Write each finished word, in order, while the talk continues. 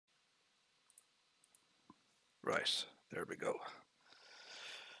Right, there we go.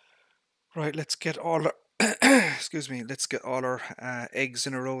 Right, let's get all our excuse me, let's get all our eggs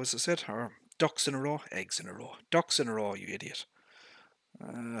in a row, as I said, or ducks in a row, eggs in a row, ducks in a row, you idiot.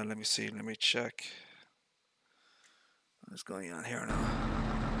 Let me see, let me check what's going on here now.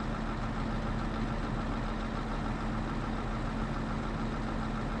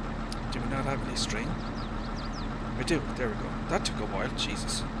 Do we not have any string? We do, there we go. That took a while,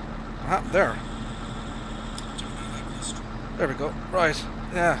 Jesus. What happened there? There we go, right,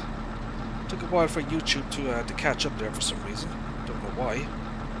 yeah. Took a while for YouTube to catch up there for some reason. Don't know why.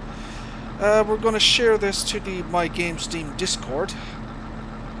 We're going to share this to the My Game Steam Discord,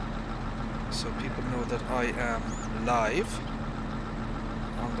 so people know that I am live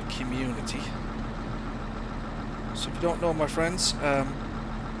on the community. So if you don't know, my friends,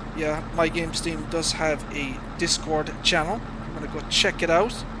 yeah, My Game Steam does have a Discord channel. I'm going to go check it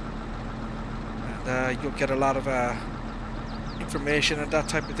out, and you'll get a lot of information and that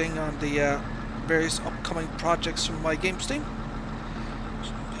type of thing on the various upcoming projects from My Game Steam.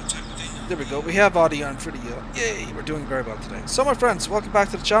 There we go, we have audio and video. Yay, we're doing very well today. So my friends, welcome back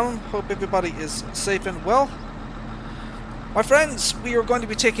to the channel. Hope everybody is safe and well. My friends, we are going to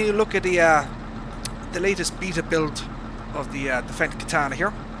be taking a look at the latest beta build of the Fendt Katana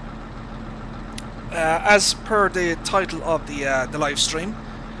here. As per the title of the live stream,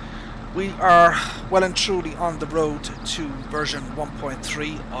 we are well and truly on the road to version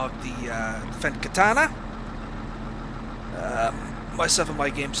 1.3 of the Fendt Katana. Myself and My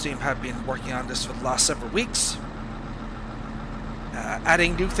Game Steam have been working on this for the last several weeks.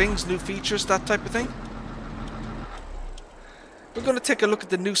 Adding new things, new features, that type of thing. We're going to take a look at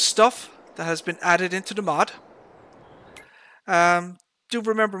the new stuff that has been added into the mod. Do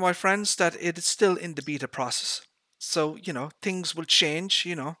remember, my friends, that it is still in the beta process. So, you know, things will change,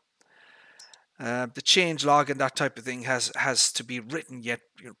 you know. The change log and that type of thing has to be written yet,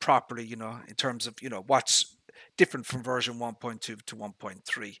 you know, properly, you know, in terms of, you know, what's different from version 1.2 to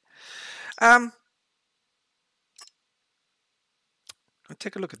 1.3. I'll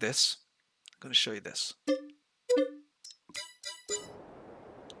take a look at this. I'm going to show you this.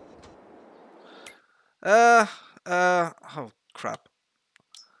 Oh crap.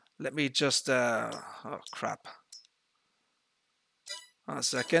 Let me just oh crap. Hold on a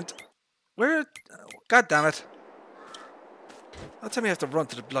second. Where? God damn it. Don't tell me I have to run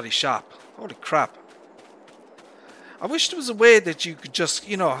to the bloody shop. Holy crap. I wish there was a way that you could just,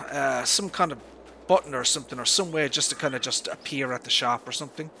 you know, some kind of button or something, or some way just to kind of just appear at the shop or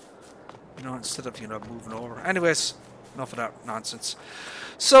something. You know, instead of, you know, moving over. Anyways, enough of that nonsense.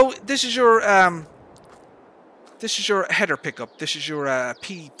 So, this is your header pickup. This is your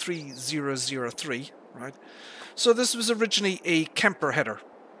P3003, right? So this was originally a Kemper header.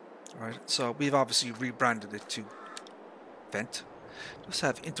 Right, so we've obviously rebranded it to Fendt. Just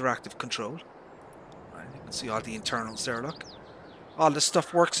have interactive control. Right, you can see all the internals there, look. All this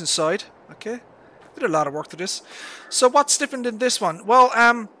stuff works inside, okay? Did a lot of work to this. So what's different in this one? Well,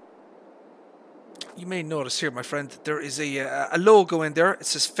 you may notice here, my friend, there is a logo in there. It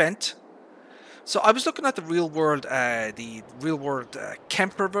says Fendt. So I was looking at the real world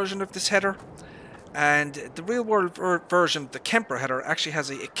Kemper version of this header. And the real world version of the Kemper header actually has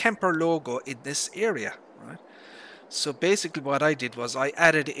a Kemper logo in this area, right? So basically what I did was I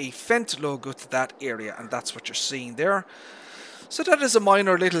added a Fendt logo to that area, and that's what you're seeing there. So that is a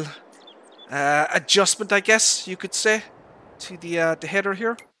minor little adjustment, I guess you could say, to the header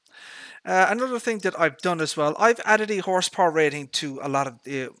here. Another thing that I've done as well, I've added a horsepower rating to a lot of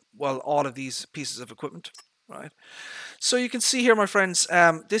all of these pieces of equipment, right? So you can see here, my friends,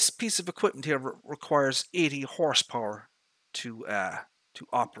 this piece of equipment here requires 80 horsepower to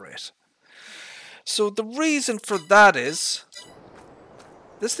operate. So the reason for that is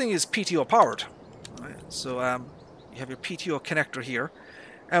this thing is PTO powered. Right? So you have your PTO connector here,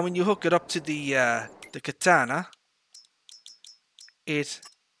 and when you hook it up to the Katana, it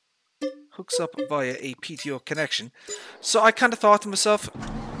hooks up via a PTO connection. So I kind of thought to myself,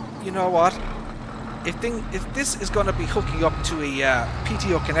 you know what? If this is going to be hooking up to a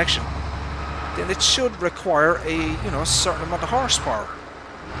PTO connection, then it should require a certain amount of horsepower.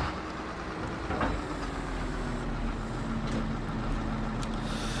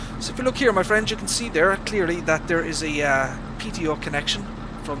 So if you look here, my friends, you can see there clearly that there is a PTO connection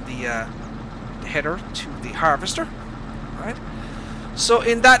from the header to the harvester, right? So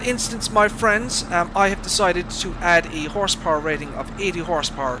in that instance, my friends, I have decided to add a horsepower rating of 80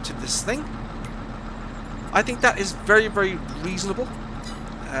 horsepower to this thing. I think that is very, very reasonable.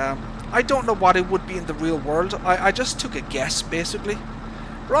 I don't know what it would be in the real world. I just took a guess, basically.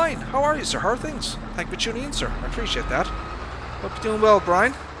 Brian, how are you, sir? How are things? Thank you for tuning in, sir. I appreciate that. Hope you're doing well,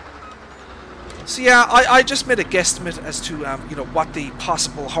 Brian. So yeah, I just made a guesstimate as to you know, what the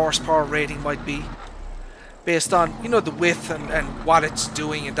possible horsepower rating might be, based on, you know, the width and what it's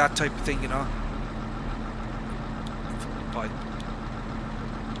doing and that type of thing, you know.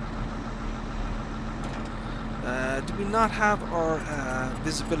 Do we not have our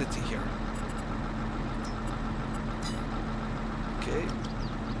visibility here? Okay,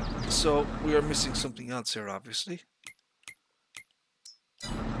 so we are missing something else here, obviously.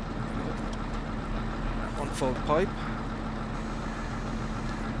 Unfold pipe.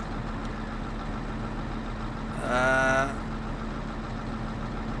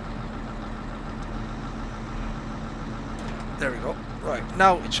 There we go. Right,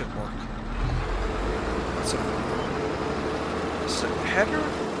 now it should work. So, header.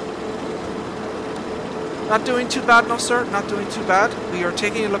 Not doing too bad, no sir. Not doing too bad. We are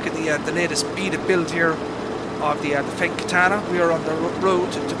taking a look at the latest beta build here of the Fendt Katana. We are on the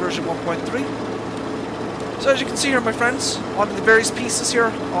road to version 1.3. So as you can see here, my friends, all of the various pieces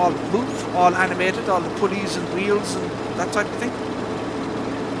here, all move, all animated, all the pulleys and wheels and that type of thing.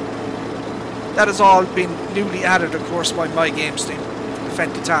 That has all been newly added, of course, by my game Steam, the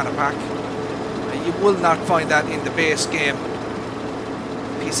Fendt Katana pack. You will not find that in the base game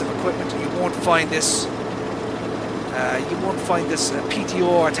piece of equipment. You won't find this. You won't find this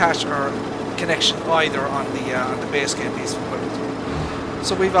PTO attached or connection either on the base game piece of equipment.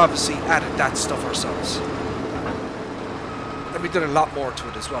 So we've obviously added that stuff ourselves, and we did a lot more to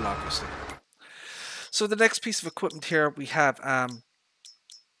it as well, obviously. So the next piece of equipment here we have. I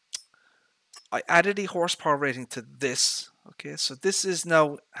added a horsepower rating to this. Okay, so this is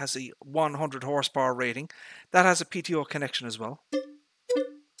now has a 100 horsepower rating. That has a PTO connection as well.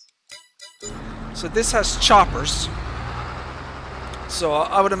 So this has choppers. So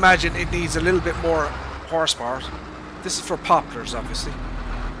I would imagine it needs a little bit more horsepower. This is for poplars, obviously.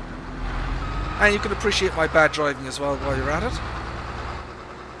 And you can appreciate my bad driving as well while you're at it.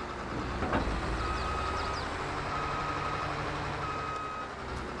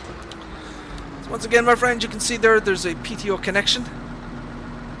 Once again, my friends, you can see there's a PTO connection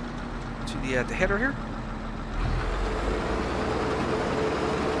to the header here.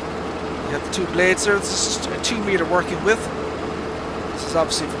 You have the two blades there. This is a 2 meter working width. This is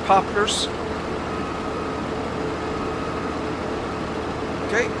obviously for poplars.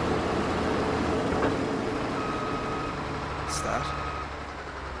 Okay. What's that?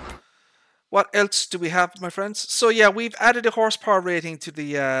 What else do we have, my friends? So yeah, we've added a horsepower rating to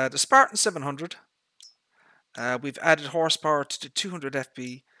the Spartan 700. We've added horsepower to the 200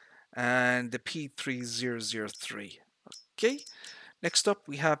 FB and the P3003. Okay. Next up,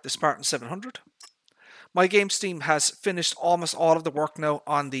 we have the Spartan 700. My game Steam has finished almost all of the work now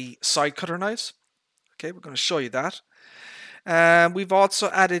on the side cutter knives. Okay, we're going to show you that. We've also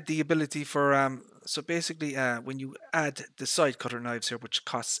added the ability for so basically when you add the side cutter knives here, which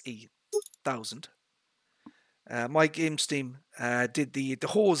costs 1,000. My game Steam did the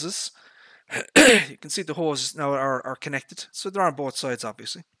hoses. You can see the hoses now are connected, so they're on both sides,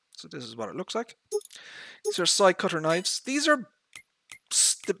 obviously. So this is what it looks like. These are side cutter knives. These are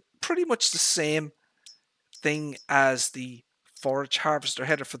pretty much the same thing as the forage harvester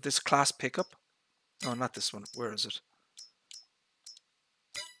header for this class pickup. Oh, not this one. Where is it?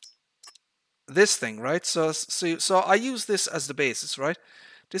 This thing, right? So I use this as the basis, right?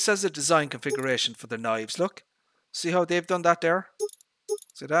 This has a design configuration for the knives. Look, see how they've done that there?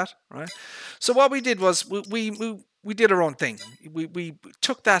 See that, right? So what we did was we did our own thing. We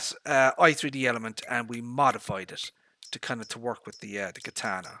took that i3D element and we modified it to kind of to work with the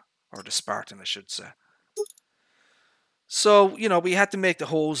Katana, or the Spartan, I should say. So you know, we had to make the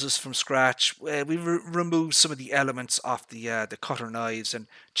hoses from scratch. We removed some of the elements off the cutter knives and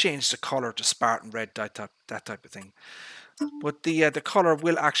changed the color to Spartan red, that type of thing. But the color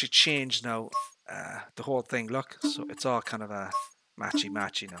will actually change now. The whole thing, look, so it's all kind of a matchy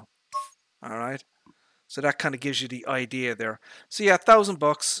now. All right, so that kind of gives you the idea there. So yeah,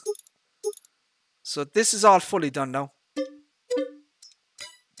 $1,000. So this is all fully done now.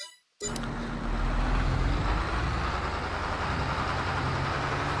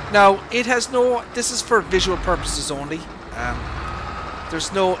 Now it has no. This is for visual purposes only.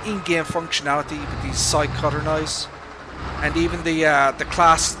 There's no in-game functionality with these side cutter knives. And even the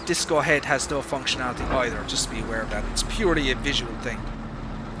class disco head has no functionality either, just to be aware of that. It's purely a visual thing.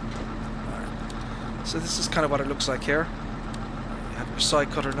 Right. So this is kind of what it looks like here. You have your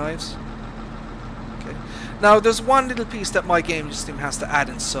side cutter knives. Okay. Now there's one little piece that my game system has to add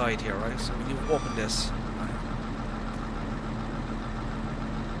inside here, right? So when you open this, right?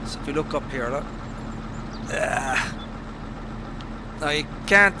 So if you look up here, look. Now you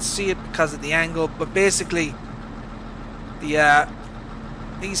can't see it because of the angle, but basically the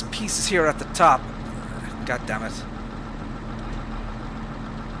these pieces here at the top, god damn it.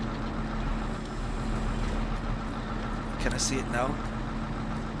 Can I see it now?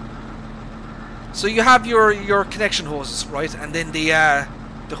 So you have your connection hoses, right? And then the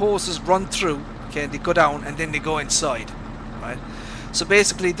hoses run through, okay, they go down and then they go inside, right? So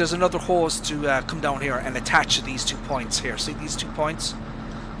basically there's another hose to come down here and attach to these 2 points here. See these 2 points?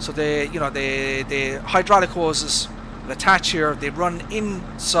 So the hydraulic hoses will attach here, they run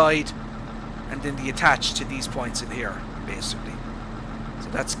inside, and then they attach to these points in here, basically. So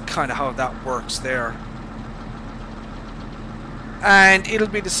that's kind of how that works there. And it'll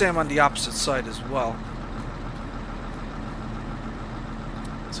be the same on the opposite side as well.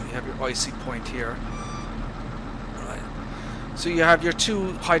 So you have your IC point here. Right. So you have your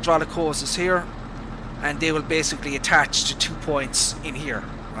 2 hydraulic hoses here, and they will basically attach to 2 points in here,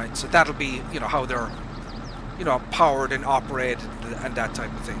 right? So that'll be, you know, how they're, you know, powered and operated and that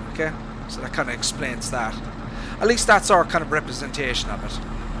type of thing, okay? So that kind of explains that. At least that's our kind of representation of it.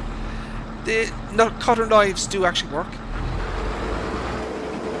 The cutter knives do actually work.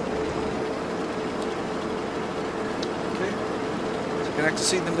 You can actually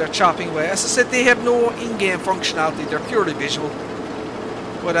see them, they're chopping away. As I said, they have no in-game functionality, they're purely visual.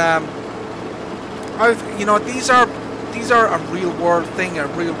 But you know, these are a real world thing, a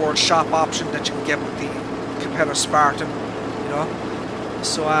real world shop option that you can get with the Capella Spartan, you know.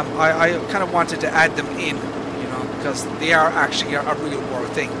 So I kind of wanted to add them in, you know, because they are actually a real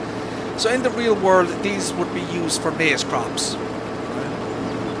world thing. So in the real world, these would be used for maize crops.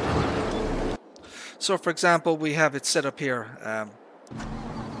 So for example, we have it set up here.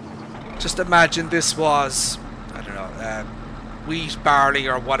 Just imagine this was, I don't know, wheat, barley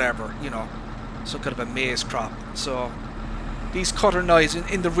or whatever, you know, some kind of a maize crop. So these cutter knives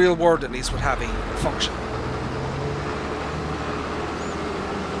in the real world at least would have a function.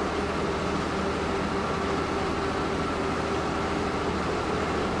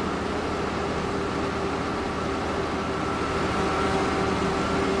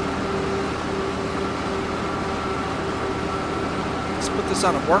 Let's put this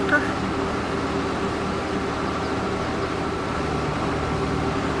on a worker.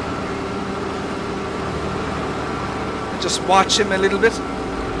 Just watch him a little bit,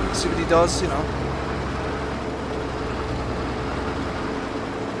 see what he does, you know.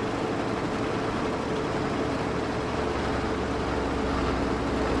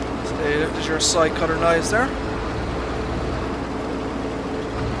 So there's your side cutter knives there.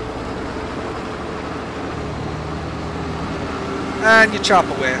 And you chop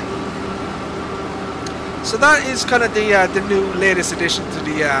away. So that is kind of the new latest addition to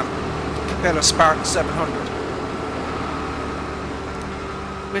the Capella Spartan 700.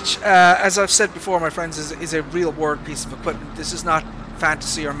 Which, as I've said before, my friends, is a real-world piece of equipment. This is not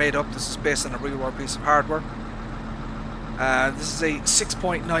fantasy or made up. This is based on a real-world piece of hardware. This is a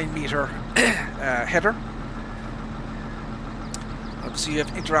 6.9 meter header. Obviously, you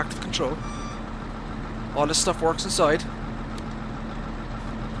have interactive control. All this stuff works inside.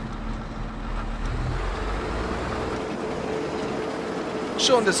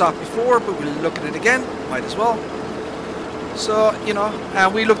 Shown this off before, but we'll look at it again. Might as well. So, you know,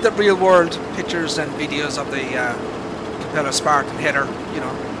 we looked at real world pictures and videos of the Capella Spartan header, you know,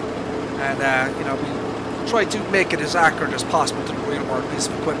 and, you know, we tried to make it as accurate as possible to the real world piece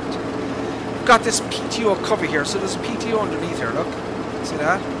of equipment. We've got this PTO cover here, so there's a PTO underneath here, look, see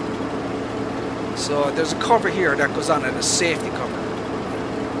that? So there's a cover here that goes on, and a safety cover,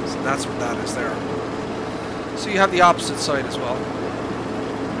 so that's what that is there. So you have the opposite side as well.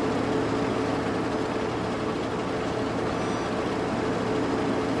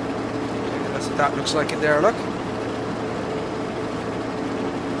 That looks like in there, look. You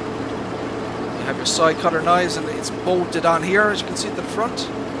have your side cutter knives, and it's bolted on here, as you can see at the front.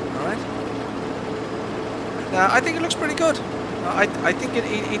 Alright. I think it looks pretty good. I think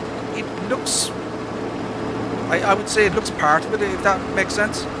it looks, I would say it looks part of it, if that makes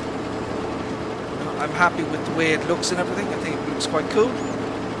sense. I'm happy with the way it looks and everything. I think it looks quite cool.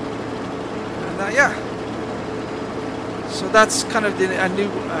 And yeah. So that's kind of a new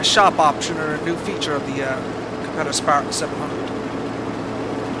shop option, or a new feature of the Capella Spartan 700.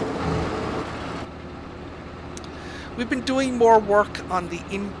 We've been doing more work on the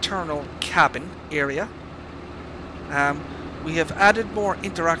internal cabin area. We have added more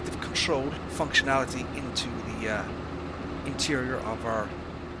interactive control functionality into the interior of our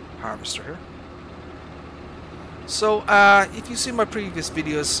harvester here. So if you see my previous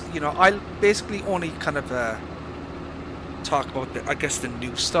videos, you know, I'll basically only kind of talk about I guess the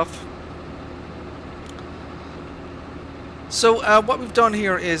new stuff. So what we've done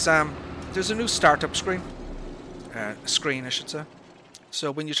here is there's a new startup screen, I should say. So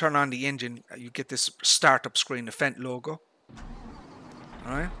when you turn on the engine, you get this startup screen, the Fendt logo.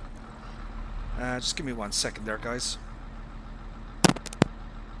 All right. Just give me 1 second there, guys.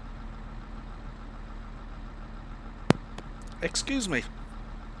 Excuse me.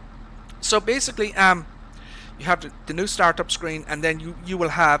 So basically, you have the new startup screen, and then you will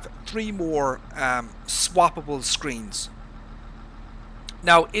have 3 more swappable screens.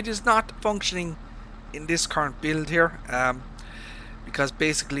 Now, it is not functioning in this current build here, because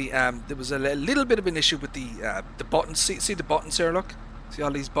basically there was a little bit of an issue with the buttons. See the buttons here, look? See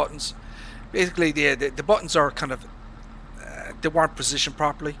all these buttons? Basically, the buttons are kind of, they weren't positioned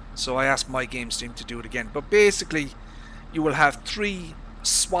properly, so I asked my games team to do it again. But basically, you will have 3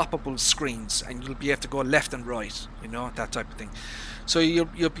 swappable screens, and you'll be able to go left and right, you know, that type of thing. So you'll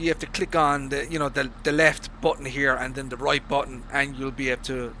be able to click on the left button here, and then the right button, and you'll be able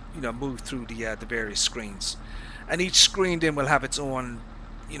to, you know, move through the various screens. And each screen then will have its own,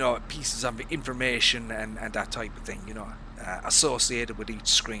 you know, pieces of information and that type of thing, you know, associated with each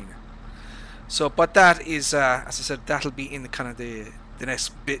screen. So, but that is, as I said, that'll be in the kind of the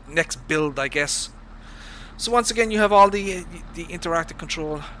next build, I guess. So once again, you have all the interactive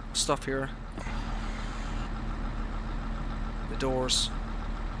control stuff here. The doors.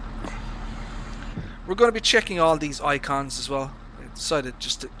 We're going to be checking all these icons as well. I decided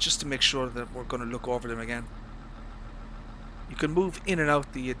just to make sure that we're going to look over them again. You can move in and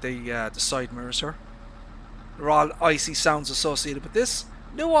out the side mirrors here. There are all icy sounds associated with this.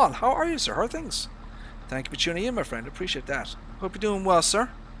 No all, how are you, sir? How are things? Thank you for tuning in, my friend. Appreciate that. Hope you're doing well, sir.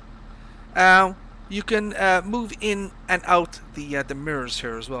 You can move in and out the mirrors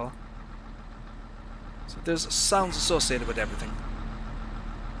here as well. So there's sounds associated with everything.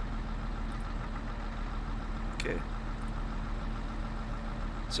 Okay.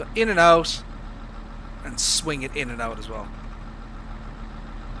 So in and out, and swing it in and out as well.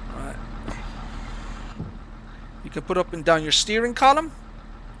 Alright. You can put up and down your steering column.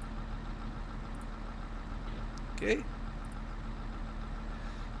 Okay.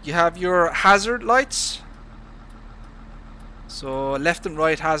 You have your hazard lights. So left and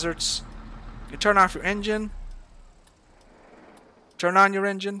right hazards. You turn off your engine. Turn on your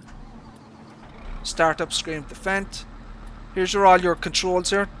engine. Start up screen with the Fendt. Here's all your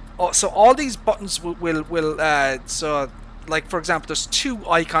controls here. Oh, so all these buttons will so like for example, there's 2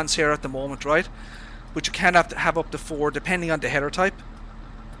 icons here at the moment, right? But you can have up to 4 depending on the header type.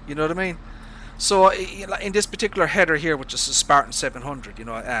 You know what I mean? So in this particular header here, which is a Spartan 700, you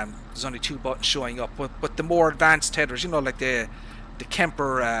know, there's only 2 buttons showing up. But the more advanced headers, you know, like the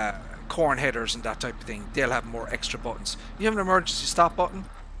Kemper corn headers and that type of thing, they'll have more extra buttons. You have an emergency stop button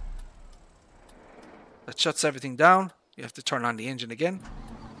that shuts everything down. You have to turn on the engine again.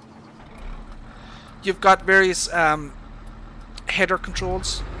 You've got various header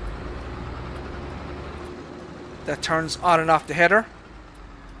controls that turns on and off the header.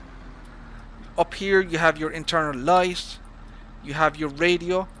 Up here you have your internal light, you have your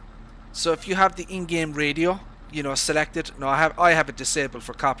radio. So if you have the in-game radio, you know, selected, no, I have it disabled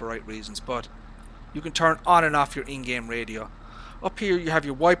for copyright reasons, but you can turn on and off your in-game radio. Up here you have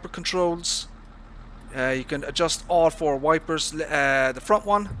your wiper controls. You can adjust all 4 wipers. The front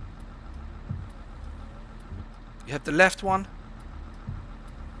one, you have the left one,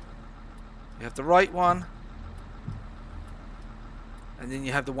 you have the right one, and then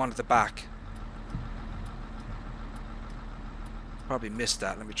you have the one at the back. Probably missed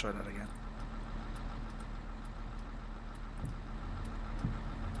that. Let me try that again.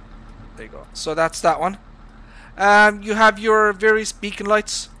 There you go. So that's that one. You have your various beacon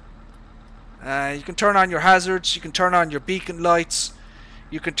lights. You can turn on your hazards. You can turn on your beacon lights.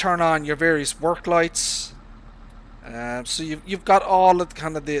 You can turn on your various work lights. So you've got all of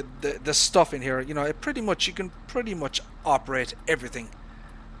kind of the stuff in here. You know, you can pretty much operate everything.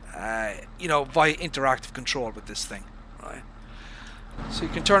 You know, via interactive control with this thing, right? So you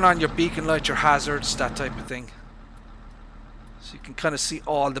can turn on your beacon light, your hazards, that type of thing. So you can kind of see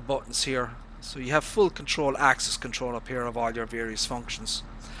all the buttons here. So you have full control, access control up here of all your various functions.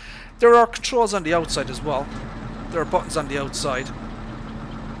 There are controls on the outside as well. There are buttons on the outside.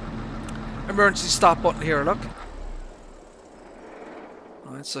 Emergency stop button here, look.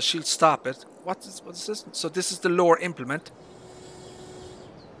 Alright, so she'll stop it. What is this? So this is the lower implement.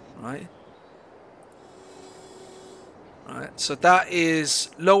 Right. Alright, so that is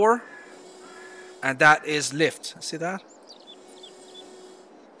lower. and that is lift. See that?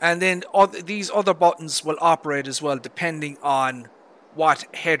 And then these other buttons will operate as well depending on what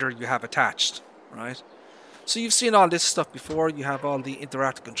header you have attached, right? So you've seen all this stuff before. You have all the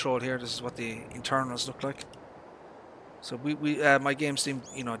interactive control here. This is what the internals look like. So my games team,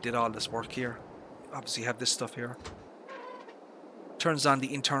 you know, did all this work here. Obviously, you have this stuff here. Turns on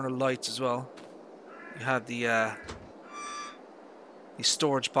the internal lights as well. You have the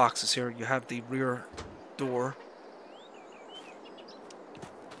storage boxes here. You have the rear door.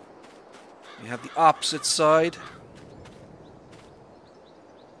 You have the opposite side.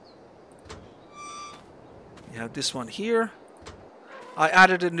 You have this one here. I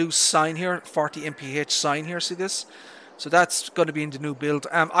added a new sign here, 40 mph sign here. See this? So that's going to be in the new build.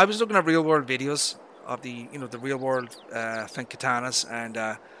 I was looking at real world videos of the, you know, the real world Fendt Katanas,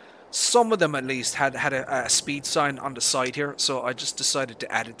 and some of them at least had a speed sign on the side here. So I just decided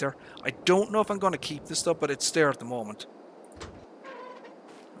to add it there. I don't know if I'm going to keep this stuff, but it's there at the moment.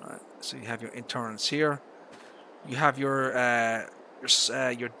 Right, so you have your internals here. You have your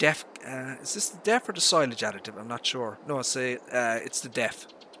def. Is this the def or the silage additive? I'm not sure. No, it's the def.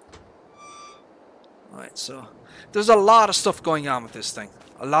 Right, so there's a lot of stuff going on with this thing.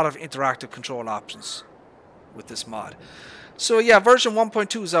 A lot of interactive control options with this mod. So yeah, version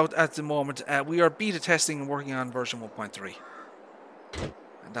 1.2 is out at the moment. We are beta testing and working on version 1.3.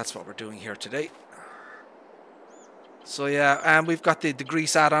 And that's what we're doing here today. So yeah, and we've got the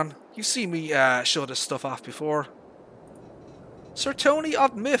grease add-on. You've seen me show this stuff off before. Sir Tony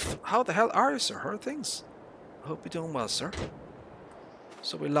of Myth, how the hell are you, sir? How are things? I hope you're doing well, sir.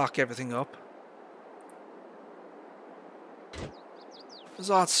 So we lock everything up. There's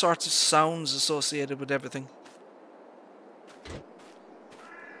all sorts of sounds associated with everything.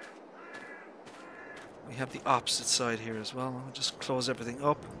 We have the opposite side here as well. I'll just close everything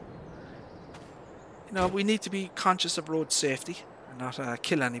up. You know, we need to be conscious of road safety and not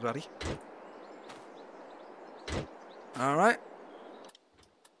kill anybody. Alright.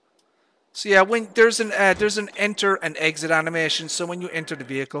 So yeah, when there's an enter and exit animation. So when you enter the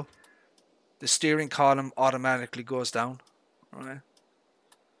vehicle, the steering column automatically goes down. Alright.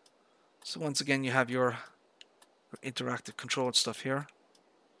 So once again, you have your interactive control stuff here.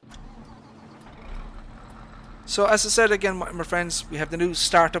 So as I said again, my friends, we have the new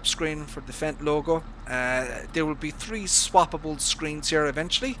startup screen for the Fendt logo. There will be 3 swappable screens here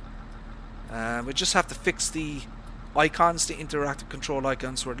eventually. We just have to fix the icons, the interactive control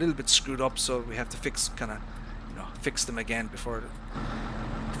icons were a little bit screwed up, so we have to fix fix them again before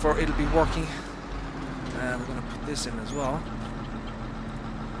it'll be working. We're going to put this in as well.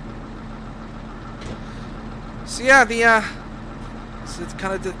 So yeah, the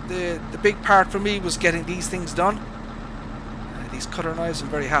big part for me was getting these things done. These cutter knives, I'm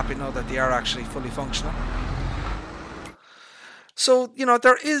very happy now that they are actually fully functional. So, you know,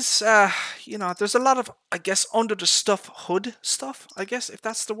 there is, there's a lot of, I guess, under the hood stuff, I guess, if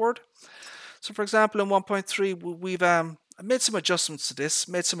that's the word. So, for example, in 1.3, we've made some adjustments to this,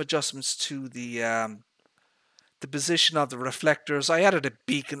 made some adjustments to the position of the reflectors. I added a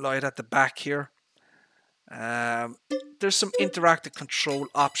beacon light at the back here. There's some interactive control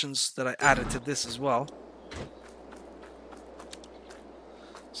options that I added to this as well.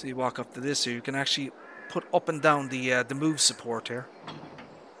 So you walk up to this here, you can actually put up and down the move support here.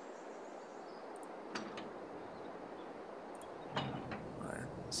 Right,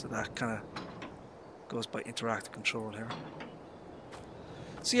 so that kind of goes by interactive control here.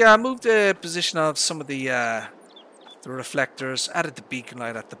 So yeah, I moved the position of some of the reflectors, added the beacon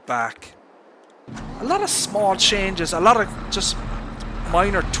light at the back. A lot of small changes, a lot of just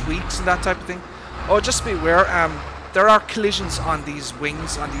minor tweaks and that type of thing. Oh, just be aware, there are collisions on these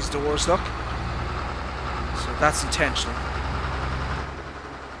wings, on these doors, look. So that's intentional.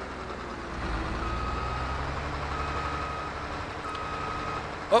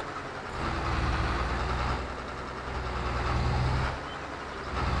 Oh.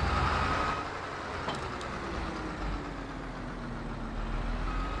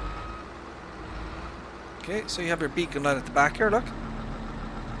 Okay, so you have your beacon light at the back here, look.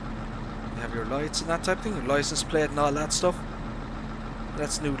 You have your lights and that type of thing, your license plate and all that stuff.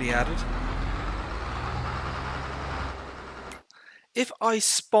 That's newly added. If I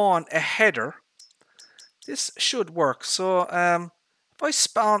spawn a header, this should work. So if I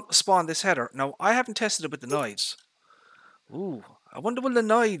spawn this header, now I haven't tested it with the knives. Ooh, I wonder will the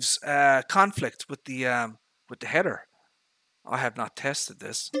knives conflict with the header? I have not tested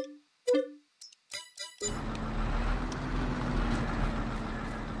this.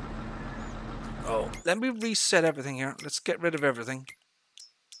 Oh, let me reset everything here. Let's get rid of everything.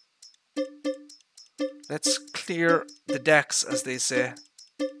 Let's clear the decks, as they say.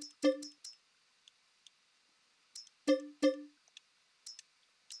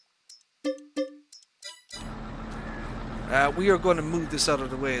 We are going to move this out of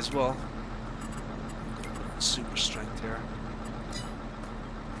the way as well. Super strength here.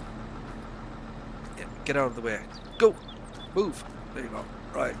 Yeah, get out of the way. Go! Move! There you go.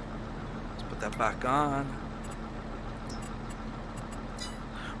 Right. Let's put that back on.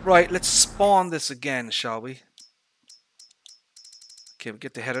 Right, let's spawn this again, shall we? Okay, we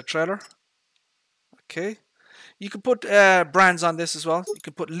get the header trailer. Okay. You can put brands on this as well. You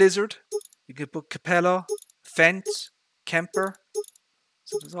can put Lizard. You can put Capello, Fendt, Kemper.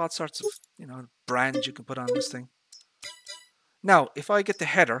 So there's all sorts of, you know, brands you can put on this thing. Now, if I get the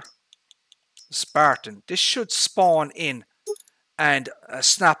header, the Spartan, this should spawn in and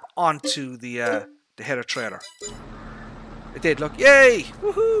snap onto the header trailer. It did, look. Yay!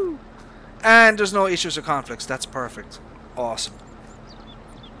 Woohoo! And there's no issues or conflicts. That's perfect. Awesome.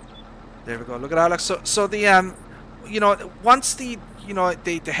 There we go. Look at that. So the you know, once the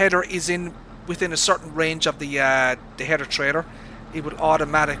header is in within a certain range of the header trailer, it will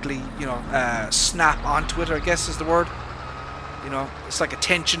automatically, you know, snap onto it, I guess is the word. You know, it's like a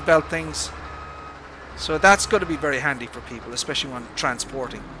tension belt things. So that's going to be very handy for people, especially when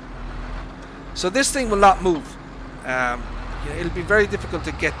transporting. So this thing will not move. It'll be very difficult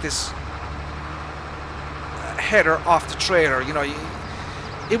to get this header off the trailer. You know,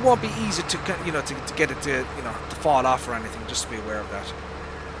 it won't be easy to, you know, to get it to, you know, to fall off or anything. Just to be aware of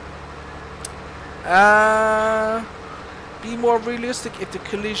that. Be more realistic. If the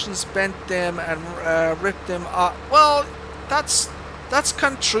collisions bent them and ripped them off. Well, that's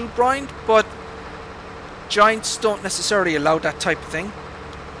kind of true, Brian. But Giants don't necessarily allow that type of thing.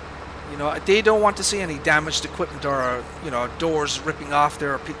 You know, they don't want to see any damaged equipment or, you know, doors ripping off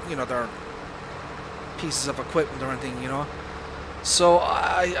their, you know, their pieces of equipment or anything, you know. So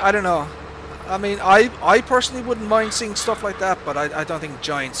I don't know. I mean, I personally wouldn't mind seeing stuff like that, but I don't think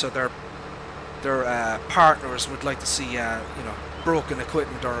Giants or their partners would like to see you know, broken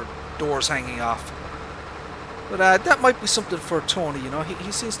equipment or doors hanging off. But that might be something for Tony. You know,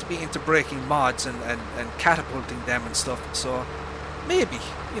 he seems to be into breaking mods and catapulting them and stuff. So maybe,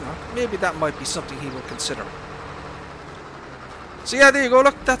 you know, maybe that might be something he will consider. So yeah, there you go.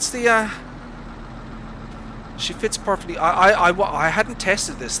 Look, that's the. She fits perfectly. I hadn't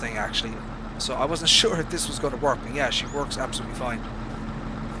tested this thing actually, so I wasn't sure if this was going to work. But yeah, she works absolutely fine.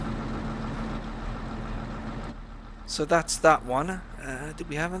 So that's that one. Did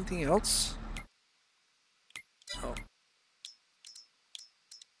we have anything else? Oh.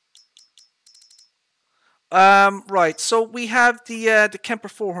 Right. So we have the Kemper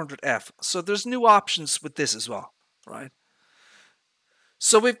 400F. So there's new options with this as well, right?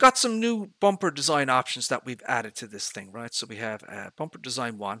 So we've got some new bumper design options that we've added to this thing, right? So we have bumper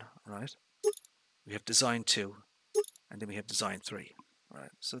design 1, right? We have design 2, and then we have design 3, right?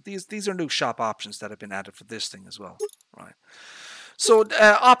 So these are new shop options that have been added for this thing as well, right? So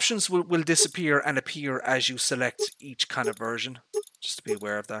options will disappear and appear as you select each kind of version, just to be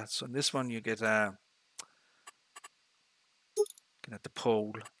aware of that. So in this one you get looking at the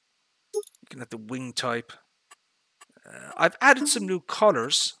pole, looking at the wing type. I've added some new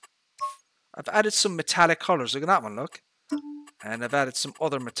colors. I've added some metallic colors. Look at that one, look. And I've added some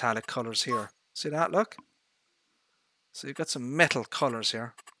other metallic colors here. See that, look? So you've got some metal colors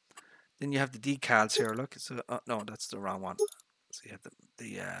here. Then you have the decals here, look. So, no, that's the wrong one. So you have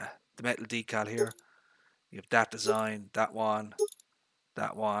the metal decal here. You have that design, that one,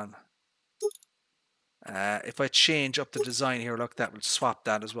 that one. If I change up the design here, look, that will swap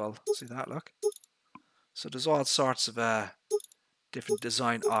that as well. See that, look? So there's all sorts of different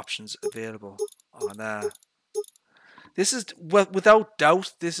design options available on this is, well, without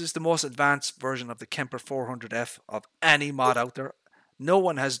doubt, this is the most advanced version of the Kemper 400F of any mod out there. No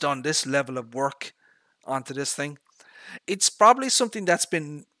one has done this level of work onto this thing. It's probably something that's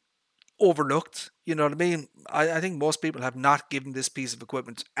been overlooked, you know what I mean? I think most people have not given this piece of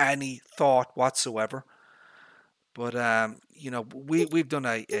equipment any thought whatsoever. But you know, we've done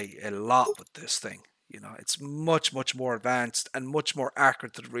a lot with this thing. You know, it's much more advanced and much more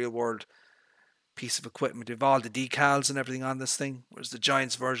accurate to the real world piece of equipment. With all the decals and everything on this thing, whereas the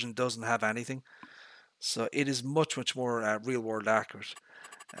Giants version doesn't have anything. So it is much more real world accurate.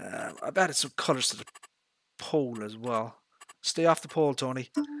 I've added some colors to the pole as well. Stay off the pole, Tony.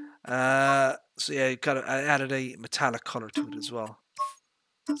 So yeah, I added a metallic color to it as well.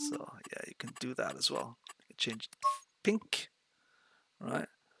 So yeah, you can do that as well. You can change it pink, right?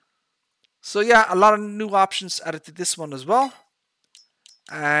 So yeah, a lot of new options added to this one as well.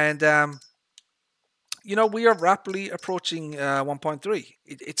 And you know, we are rapidly approaching 1.3.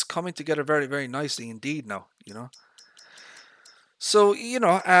 It's coming together very, very nicely indeed now, you know. So, you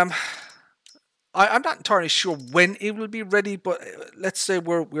know, I'm not entirely sure when it will be ready, but let's say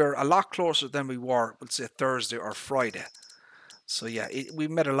we're a lot closer than we were, let's say Thursday or Friday. So yeah,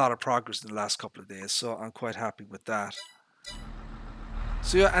 we've made a lot of progress in the last couple of days, so I'm quite happy with that.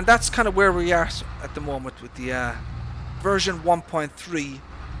 So yeah, and that's kind of where we are at the moment with the version 1.3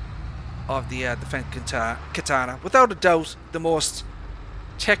 of the Fendt Katana. Without a doubt, the most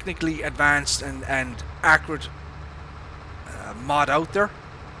technically advanced and accurate mod out there,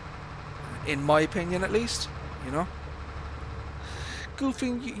 in my opinion at least, you know.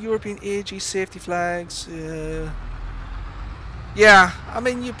 Goofing European AG safety flags. Yeah, I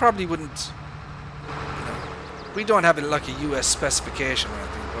mean, you probably wouldn't. You know, we don't have it like a US specification or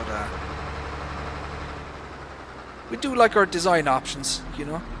anything, but we do like our design options, you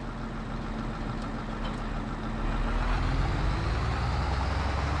know.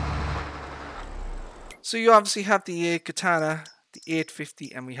 So you obviously have the Katana, the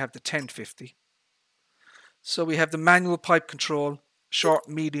 850, and we have the 1050. So we have the manual pipe control, short,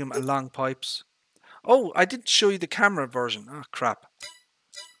 medium, and long pipes. Oh, I didn't show you the camera version. Oh, crap.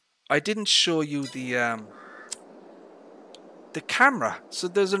 I didn't show you the camera. So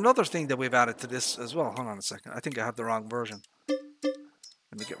there's another thing that we've added to this as well. Hold on a second. I think I have the wrong version.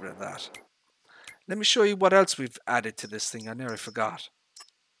 Let me get rid of that. Let me show you what else we've added to this thing. I nearly forgot.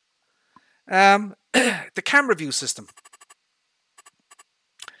 The camera view system.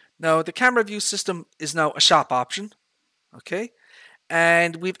 Now, the camera view system is now a shop option. Okay.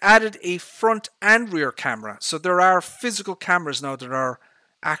 And we've added a front and rear camera. So there are physical cameras now that are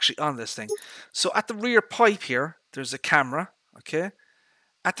actually on this thing. So at the rear pipe here, there's a camera. Okay.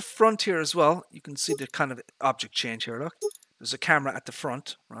 At the front here as well, you can see the kind of object change here. Look, there's a camera at the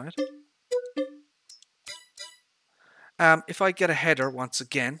front, right? If I get a header once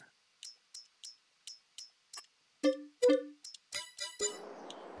again,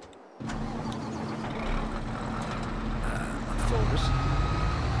 unfold it.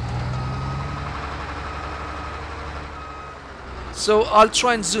 So I'll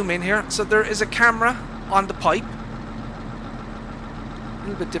try and zoom in here. So there is a camera on the pipe. A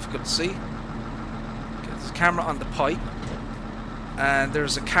little bit difficult to see. Okay, there's a camera on the pipe. And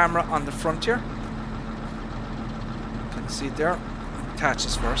there's a camera on the front here. Can you see it there? Attach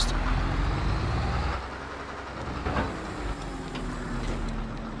this first.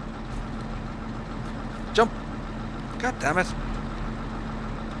 Jump! God damn it.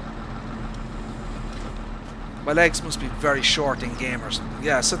 My legs must be very short in game or something.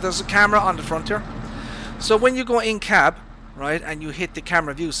 Yeah, so there's a camera on the front here. So when you go in cab, right, and you hit the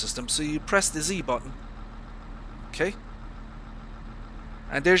camera view system, so you press the Z button. Okay.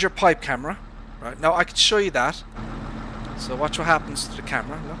 And there's your pipe camera. Right, now I can show you that. So watch what happens to the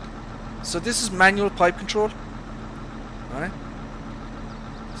camera. Look. So this is manual pipe control. Right.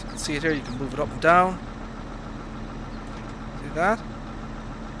 So you can see it here, you can move it up and down. See that?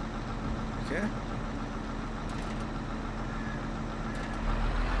 Okay.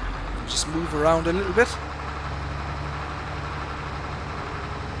 Just move around a little bit.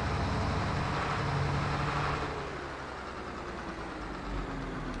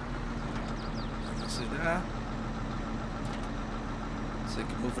 See that? So you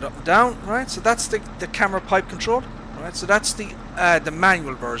can move it up and down, right? So that's the camera pipe control, right? So that's the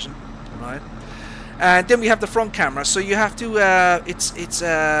manual version, right? And then we have the front camera. So you have to it's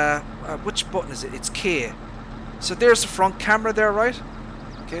which button is it? It's K. So there's the front camera there, right?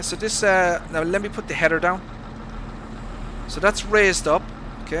 Okay, so this, now let me put the header down. So that's raised up,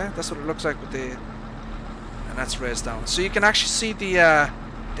 okay, that's what it looks like with the, and that's raised down. So you can actually see the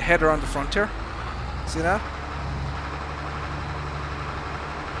header on the front here. See that?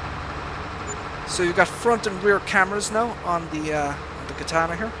 So you've got front and rear cameras now on the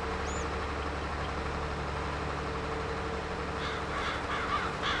Katana here.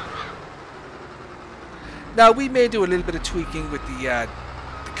 Now we may do a little bit of tweaking with the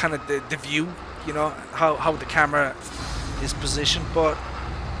kind of the view, you know, how the camera is positioned, but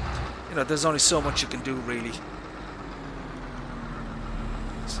you know, there's only so much you can do really.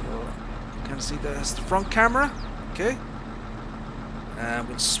 So you can see that's the front camera, okay, and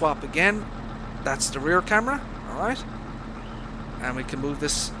we'll swap again. That's the rear camera, all right, and we can move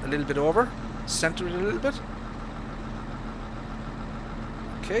this a little bit over, center it a little bit,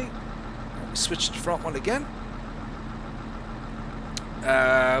 okay, and we switch to the front one again.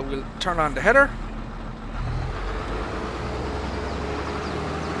 We'll turn on the header.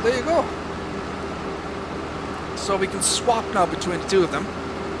 There you go. So we can swap now between the two of them.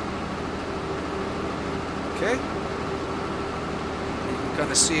 Okay. You're going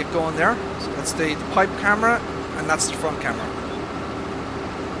to see it going there. So that's the pipe camera, and that's the front camera.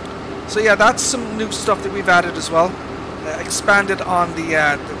 So yeah, that's some new stuff that we've added as well. Expanded on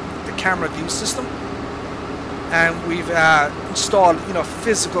the camera view system, and we've installed, you know,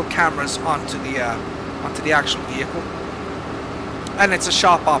 physical cameras onto the actual vehicle, and it's a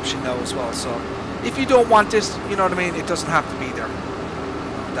shop option now as well. So if you don't want this, you know what I mean, it doesn't have to be there.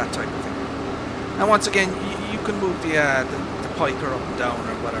 That type of thing. And once again, you can move the piker up and down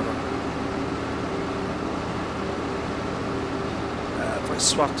or whatever. If I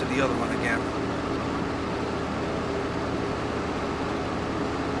swap to the other one again.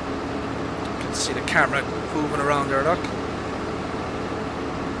 See the camera moving around there, look.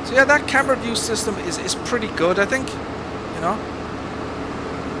 So yeah, that camera view system is pretty good, I think, you know.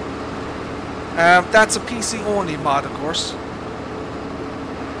 That's a PC only mod, of course.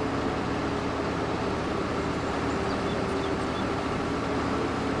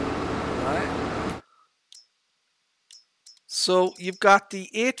 Right. So you've got the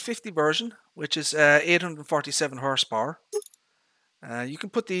 850 version, which is 847 horsepower. You can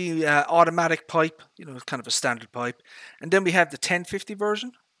put the automatic pipe, you know, kind of a standard pipe. And then we have the 1050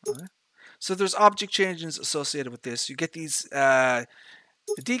 version. Right. So there's object changes associated with this. You get these, the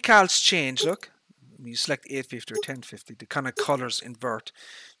decals change, look. When you select 850 or 1050, the kind of colors invert.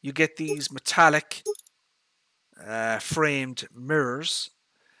 You get these metallic framed mirrors.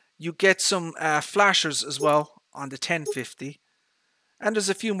 You get some flashers as well on the 1050. And there's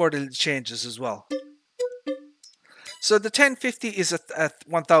a few more little changes as well. So the 1050 is at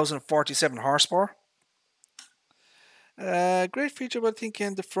 1047 horsepower. Great feature, but I think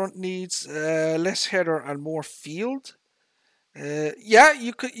in the front needs less header and more field. Yeah,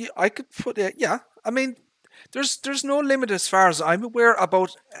 I could put it. Yeah, I mean, there's no limit as far as I'm aware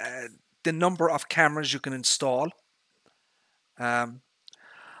about the number of cameras you can install. I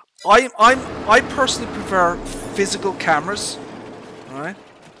personally prefer physical cameras. All right.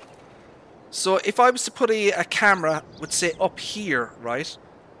 So if I was to put a camera, would say up here, right,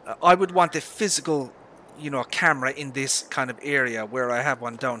 I would want a physical, you know, camera in this kind of area where I have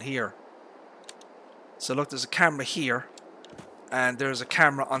one down here. So look, there's a camera here, and there's a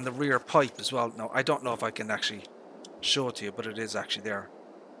camera on the rear pipe as well. Now, I don't know if I can actually show it to you, but it is actually there.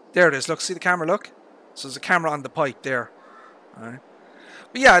 There it is. Look, see the camera, look? So there's a camera on the pipe there. All right.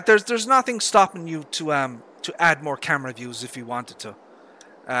 But yeah, there's nothing stopping you to add more camera views if you wanted to.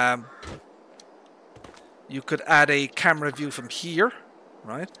 You could add a camera view from here,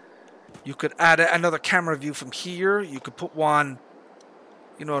 right? You could add another camera view from here. You could put one,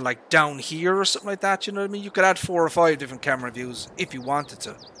 you know, like down here or something like that. You know what I mean? You could add 4 or 5 different camera views if you wanted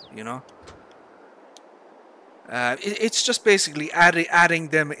to, you know. It's just basically adding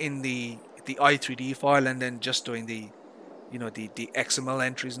them in the i3D file and then just doing the, you know, the XML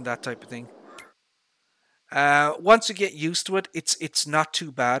entries and that type of thing. Once you get used to it, it's not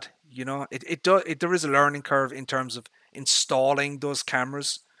too bad. You know, there is a learning curve in terms of installing those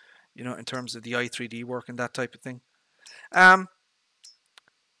cameras, you know, in terms of the i3D work and that type of thing. I've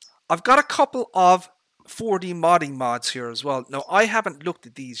got a couple of 4D modding mods here as well. Now, I haven't looked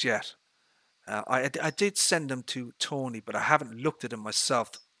at these yet. I did send them to Tony, but I haven't looked at them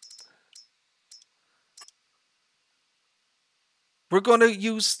myself. We're going to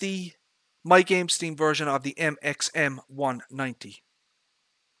use the My Game Steam version of the MXM 190.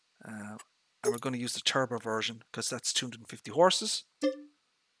 And we're going to use the turbo version because that's 250 horses.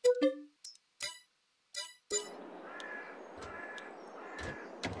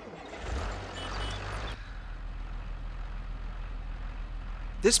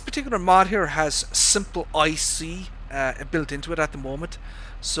 This particular mod here has simple IC built into it at the moment.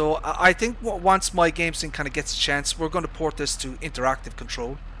 So I think once My Game Steam kind of gets a chance, we're going to port this to interactive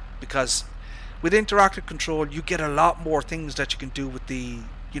control, because with interactive control you get a lot more things that you can do with the,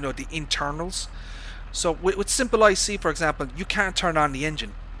 you know, the internals. So with simple IC, for example, you can't turn on the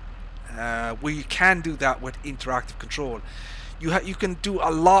engine. We can do that with interactive control. You can do a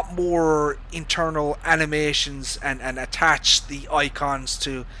lot more internal animations and attach the icons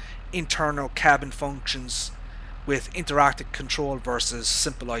to internal cabin functions with interactive control versus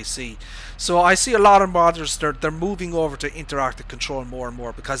simple IC. So I see a lot of modders, they're moving over to interactive control more and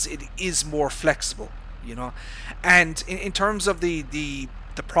more because it is more flexible, you know. And in terms of the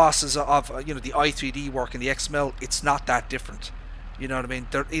process of, you know, the i3D work and the XML, it's not that different. You know what I mean?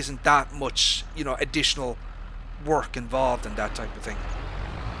 There isn't that much, you know, additional work involved in that type of thing.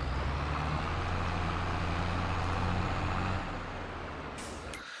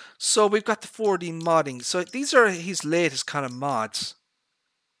 So we've got the 4D modding. So these are his latest kind of mods.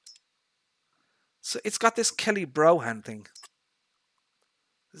 So it's got this Kelly Brohan thing.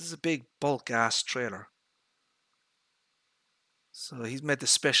 This is a big bulk ass trailer. So he's made the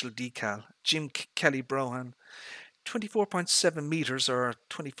special decal. Jim Kelly Brohan. 24.7 meters or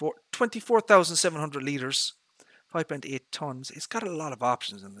 24,700 liters. 5.8 tons. It's got a lot of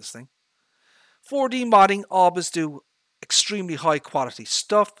options in this thing. 4D modding always do extremely high quality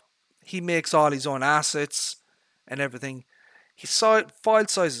stuff. He makes all his own assets and everything. His file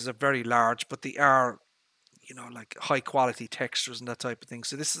sizes are very large, but they are, you know, like high quality textures and that type of thing.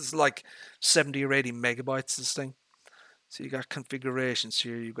 So this is like 70 or 80 megabytes, this thing. So you got configurations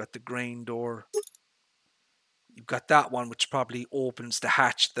here. You've got the grain door. You've got that one, which probably opens the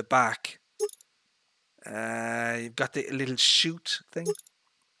hatch at the back. You've got the little chute thing.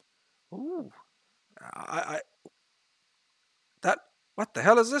 Ooh, that, what the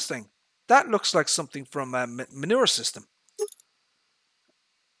hell is this thing? That looks like something from a manure system.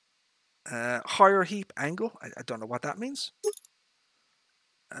 Higher heap angle. I don't know what that means.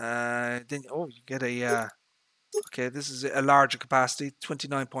 Then you get a okay. This is a larger capacity,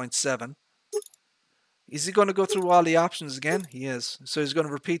 29.7. Is he going to go through all the options again? He is. So he's going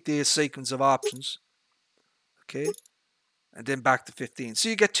to repeat the sequence of options. Okay, and then back to 15. So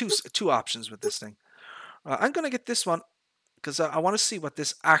you get two options with this thing. I'm going to get this one because I want to see what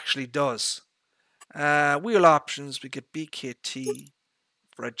this actually does. Wheel options. We get BKT,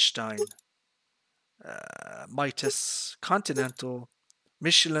 Fredstein, Mitas, Continental,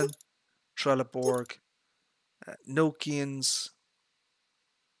 Michelin, Trelleborg, Nokians.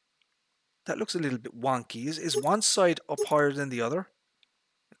 That looks a little bit wonky. Is one side up higher than the other?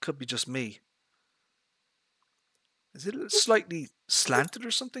 It could be just me. Is it slightly slanted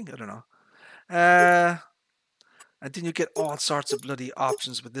or something? I don't know. And then you get all sorts of bloody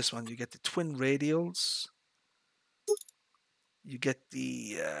options with this one. You get the twin radials. You get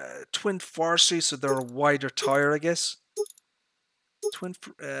the twin forestry, so they're a wider tire, I guess. Twin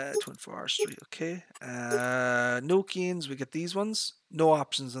forestry, okay. Nokians, we get these ones. No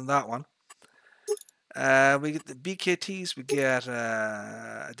options on that one. We get the BKTs. We get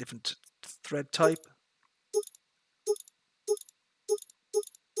a different thread type.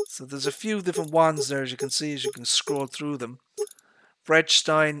 So there's a few different ones there, as you can see, as you can scroll through them.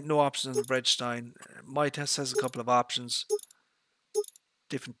 Fredstein, no options on Fredstein. Mitas has a couple of options.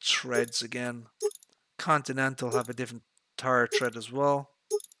 Different treads again. Continental have a different tire tread as well.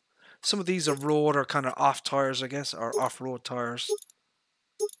 Some of these are road or kind of off tires, I guess, or off-road tires.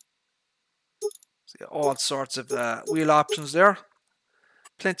 So all sorts of wheel options there.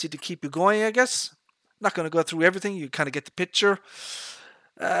 Plenty to keep you going, I guess. Not going to go through everything. You kind of get the picture.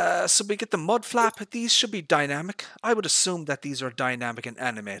 So we get the mud flap. These should be dynamic. I would assume that these are dynamic and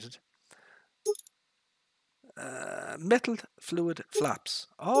animated. Metal fluid flaps.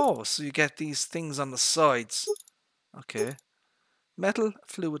 Oh, so you get these things on the sides. Okay. Metal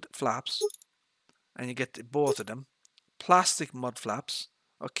fluid flaps. And you get both of them. Plastic mud flaps.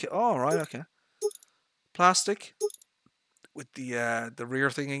 Okay. All right. Okay. Plastic with the rear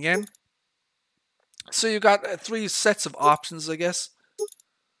thing again. So you got 3 sets of options, I guess.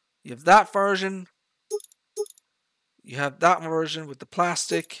 You have that version. You have that version with the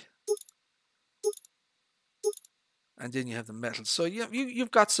plastic. And then you have the metal. So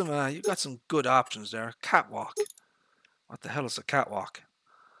you've got some good options there. Catwalk. What the hell is a catwalk?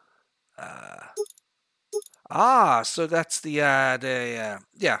 So that's the yeah.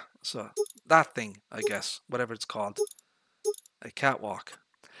 So that thing, I guess, whatever it's called, a catwalk.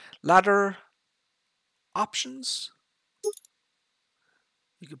 Ladder options.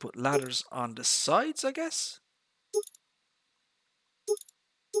 You could put ladders on the sides, I guess. You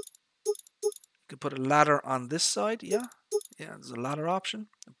could put a ladder on this side, yeah. Yeah, there's a ladder option.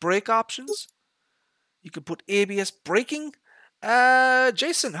 Brake options. You could put ABS braking.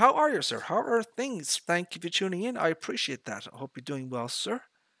 Jason, how are you, sir? How are things? Thank you for tuning in. I appreciate that. I hope you're doing well, sir.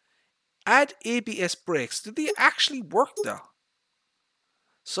 Add ABS brakes. Did they actually work, though?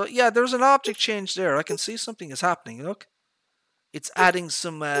 So, yeah, there's an object change there. I can see something is happening. Look. It's adding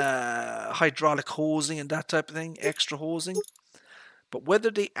some hydraulic hosing and that type of thing, extra hosing. But whether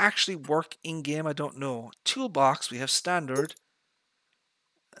they actually work in-game, I don't know. Toolbox, we have standard.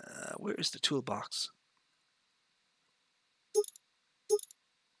 Where is the toolbox?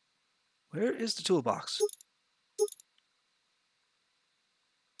 Where is the toolbox?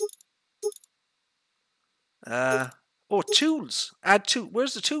 Tools. Add tool.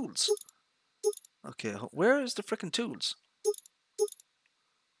 Where's the tools? Okay, where is the frickin' tools?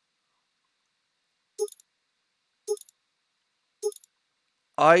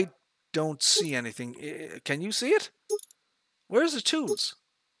 I don't see anything. Can you see it? Where's the tools?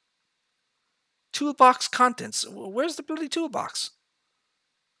 Toolbox contents. Where's the bloody toolbox?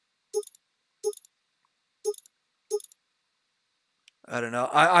 I don't know.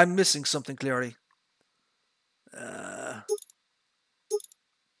 I'm missing something clearly.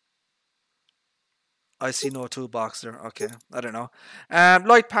 I see no toolbox there. Okay, I don't know.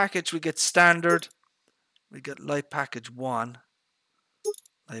 Light package, we get standard. We get light package 1.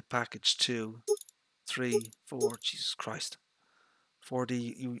 Light package 2. 3, 4. Jesus Christ.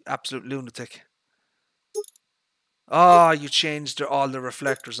 4D, you absolute lunatic. Oh, you changed all the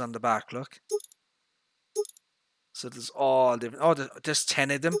reflectors on the back, look. So there's all different. Oh, there's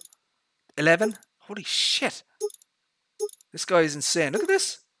 10 of them. 11? Holy shit. This guy is insane. Look at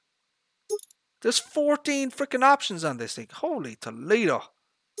this. There's 14 freaking options on this thing. Holy Toledo.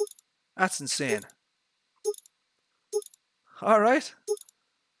 That's insane. Alright.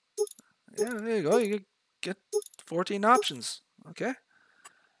 Yeah, there you go. You get 14 options. Okay.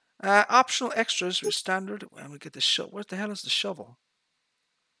 Optional extras for standard. And we get the shovel. Where the hell is the shovel?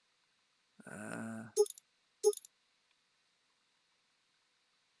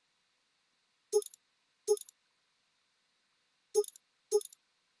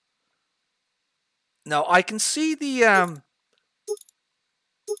 Now I can see the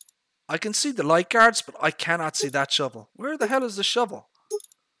light guards, but I cannot see that shovel. Where the hell is the shovel?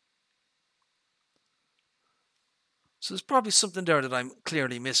 So there's probably something there that I'm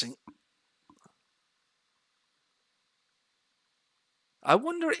clearly missing. I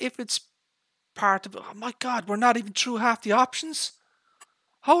wonder if it's part of it. Oh my god, we're not even through half the options.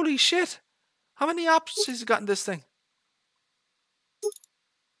 Holy shit. How many options has he got in this thing?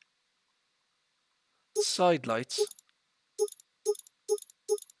 Side lights.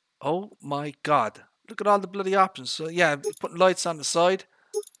 Oh my god. Look at all the bloody options. So yeah, putting lights on the side.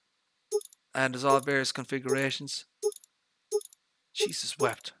 And there's all various configurations. Jesus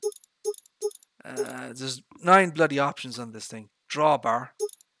wept. There's 9 bloody options on this thing. Drawbar.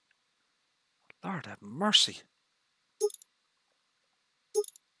 Lord have mercy.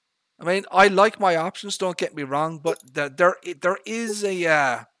 I mean, I like my options, don't get me wrong, but there is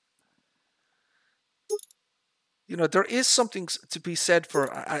a there is something to be said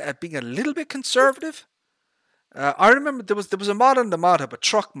for being a little bit conservative. I remember there was a mod on the mod hub, a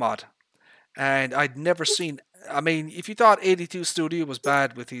truck mod, and I'd never seen. I mean, if you thought 82 Studio was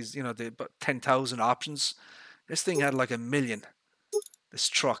bad with his, the about 10,000 options, this thing had like 1 million. This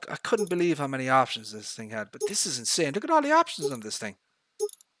truck, I couldn't believe how many options this thing had. But this is insane. Look at all the options on this thing.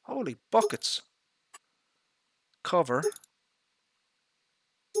 Holy buckets. Cover.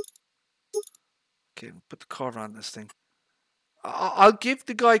 Okay, put the cover on this thing. I'll give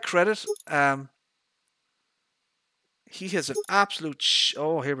the guy credit. He has an absolute...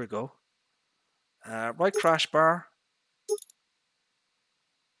 oh, here we go. Right crash bar.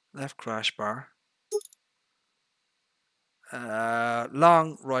 Left crash bar.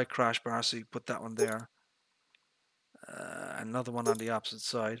 Long right crash bar, so you put that one there. Another one on the opposite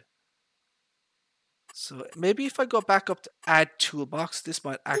side. So maybe if I go back up to add toolbox, this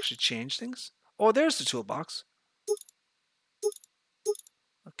might actually change things. Oh, there's the toolbox.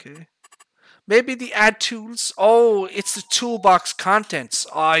 Okay. Maybe the add tools. Oh, it's the toolbox contents.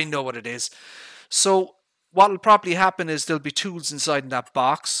 I know what it is. So what will probably happen is there'll be tools inside in that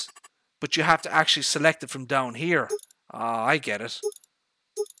box, but you have to actually select it from down here. Ah, I get it.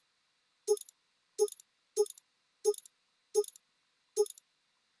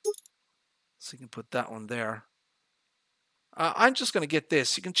 So you can put that one there. I'm just going to get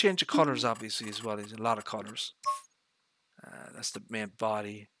this. You can change the colors, obviously, as well. There's a lot of colors. That's the main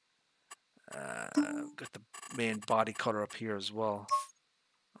body. Got the main body color up here as well.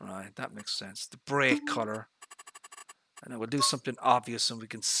 Alright, that makes sense. The brake color. And then we'll do something obvious so we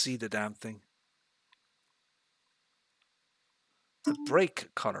can see the damn thing. The brake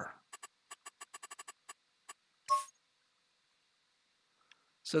color.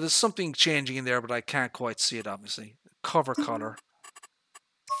 So there's something changing in there, but I can't quite see it, obviously. Cover color.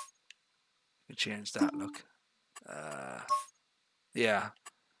 You can change that, look. Yeah.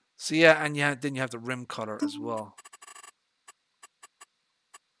 So yeah, and then you have the rim color as well.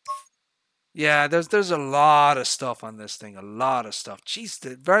 Yeah, there's a lot of stuff on this thing. A lot of stuff. Jeez,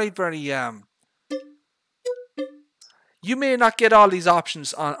 very, very you may not get all these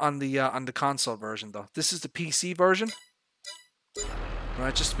options on the console version though. This is the PC version.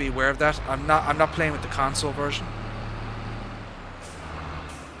 Right, just to be aware of that. I'm not playing with the console version.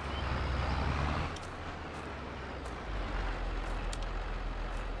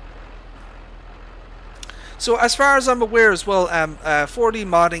 So as far as I'm aware as well, 4D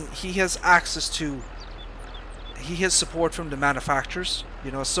modding, he has access to he has support from the manufacturers,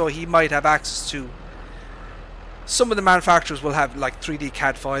 you know, so he might have access to. Some of the manufacturers will have like 3D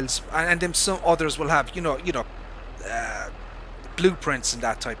CAD files, and then some others will have, blueprints and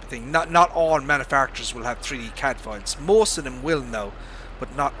that type of thing. Not all manufacturers will have 3D CAD files. Most of them will now,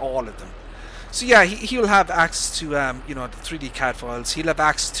 but not all of them. So yeah, he'll have access to the 3D CAD files. He'll have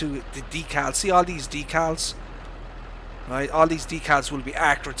access to the decals. See all these decals, right? All these decals will be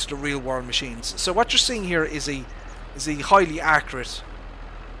accurate to the real world machines. So what you're seeing here is a highly accurate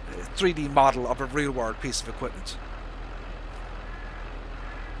 3D model of a real world piece of equipment.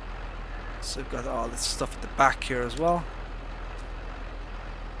 So we've got all this stuff at the back here as well.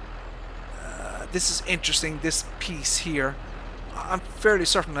 This is interesting, this piece here. I'm fairly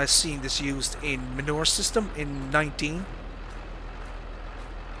certain I've seen this used in manure system in 19.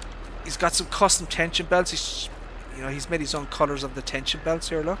 He's got some custom tension belts. He's made his own colors of the tension belts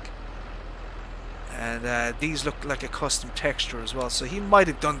here, look. And these look like a custom texture as well, so he might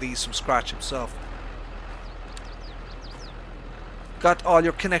have done these from scratch himself. Got all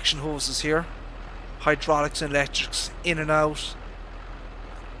your connection hoses here, hydraulics and electrics in and out.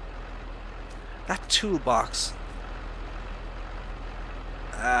 That toolbox,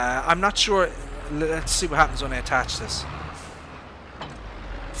 I'm not sure. Let's see what happens when I attach this.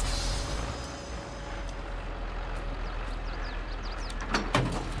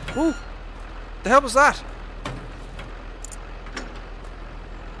 Ooh, the hell was that?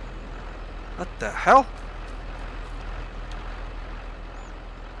 What the hell?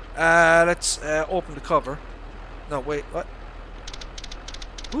 Let's open the cover. No, wait, what?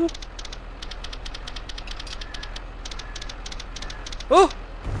 Ooh. Oh!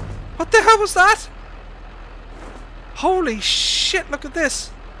 What the hell was that? Holy shit, look at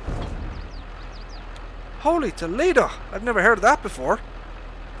this. Holy Toledo. I've never heard of that before.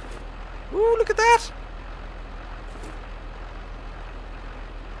 Ooh, look at that.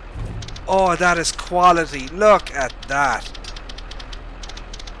 Oh, that is quality. Look at that.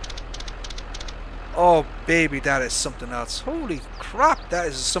 Oh, baby, that is something else. Holy crap, that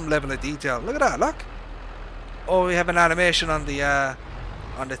is some level of detail. Look at that, look. Oh, we have an animation on the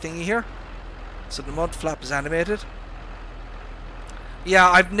thingy here. So the mud flap is animated. Yeah,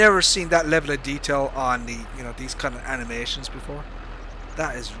 I've never seen that level of detail on the, these kind of animations before.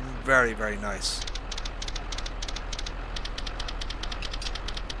 That is very, very nice.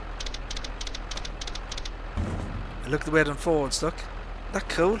 And look at the way it unfolds, look. Isn't that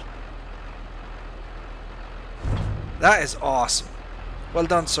cool? That is awesome. Well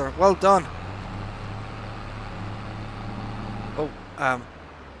done, sir. Well done. Oh,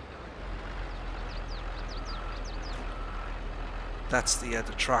 that's the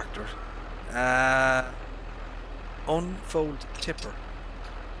tractor. Unfold tipper.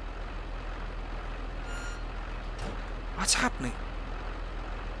 What's happening?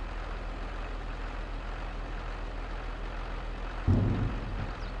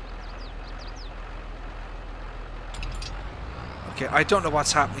 Okay, I don't know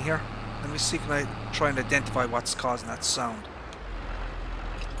what's happening here. Let me see, can I try and identify what's causing that sound?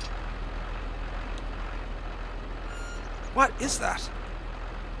 What is that?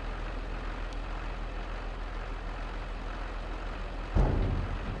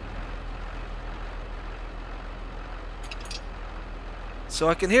 So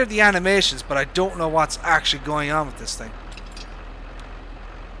I can hear the animations, but I don't know what's actually going on with this thing.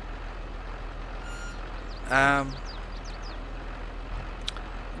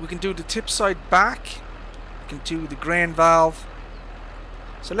 We can do the tip side back. We can do the grain valve.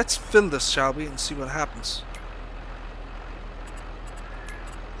 So let's fill this, shall we, and see what happens.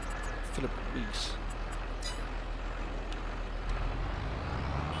 Fill it with wheat.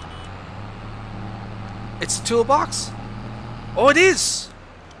 It's a toolbox? Oh, it is!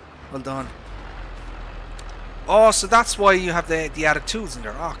 Well done. Oh, so that's why you have the added tools in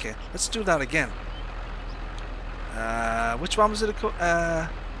there. Oh, okay, let's do that again. Which one was it?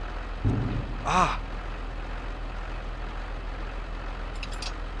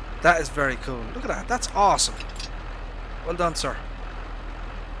 That is very cool. Look at that. That's awesome. Well done, sir.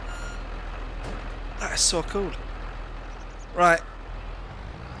 That is so cool. Right.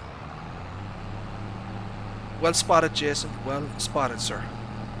 Well spotted, Jason. Well spotted, sir.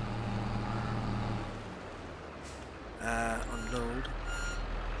 Unload.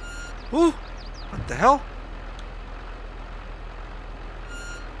 Ooh! What the hell?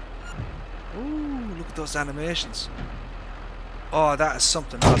 Ooh, look at those animations. Oh, that is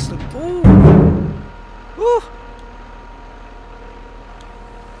something else. Look. Ooh! Ooh!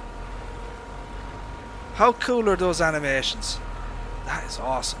 How cool are those animations? That is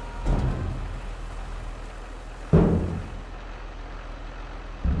awesome.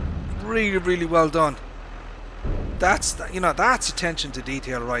 Really, really well done. That's, you know, that's attention to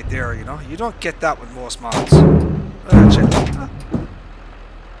detail right there. You know, you don't get that with most mods.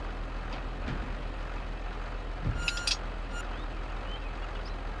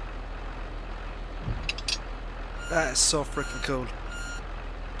 That is so freaking cool.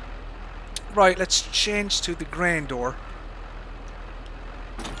 Right, let's change to the grain door.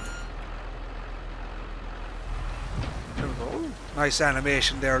 There we go. Nice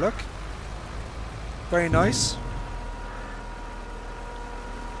animation there, look. Very nice.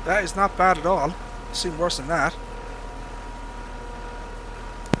 That is not bad at all. I've seen worse than that.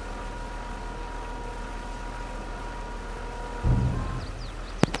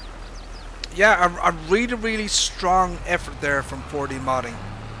 Yeah, a really, really strong effort there from 4D modding.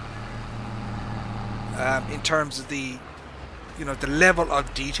 In terms of the, you know, the level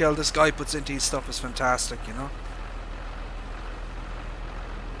of detail this guy puts into his stuff is fantastic, you know.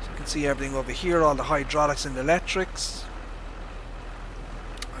 So you can see everything over here, all the hydraulics and electrics.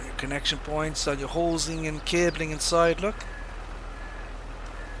 Your connection points, all your hosing and cabling inside, look.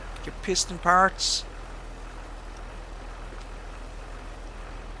 Your piston parts.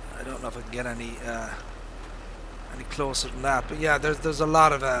 I don't know if I can get any closer than that, but yeah, there's a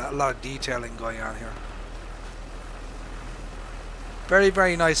lot of detailing going on here. Very,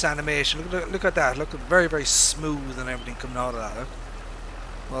 very nice animation. Look at that. Look, very, very smooth and everything coming out of that. Look.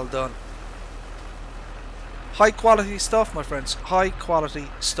 Well done. High quality stuff, my friends. High quality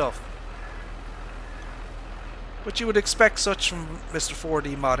stuff. But you would expect such from Mr.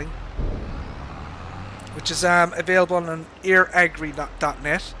 4D Modding, which is available on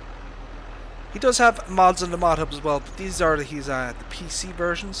airagri.net. He does have mods on the mod hub as well, but these are his the PC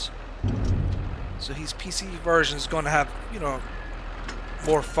versions. So his PC version is going to have, you know,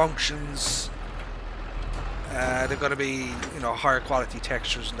 more functions. They're going to be, you know, higher quality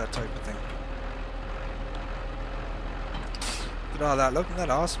textures and that type of thing. Look at all that. Look, isn't that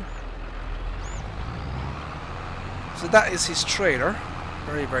awesome? So that is his trailer.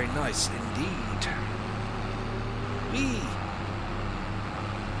 Very, very nice indeed. Whee!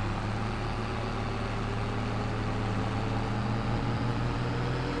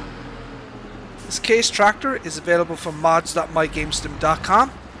 This case tractor is available from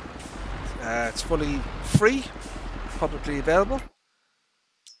mods.mygamestem.com. It's fully free, publicly available,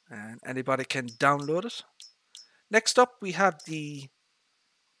 and anybody can download it. Next up, we have the.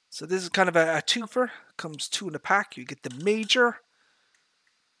 So this is kind of a twofer. Comes two in a pack. You get the major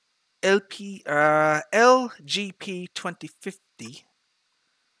LGP 2050.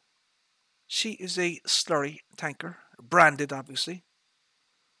 She is a slurry tanker, branded obviously.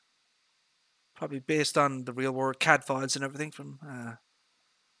 Probably based on the real world CAD files and everything from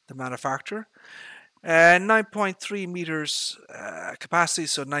the manufacturer. 9.3 meters capacity,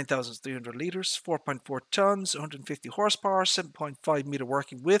 so 9,300 liters, 4.4 tons, 150 horsepower, 7.5 meter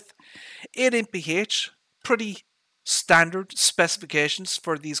working width, 8 mph. Pretty standard specifications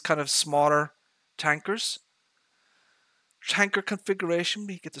for these kind of smaller tankers. Tanker configuration,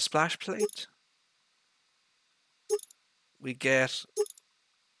 we get the splash plate. We get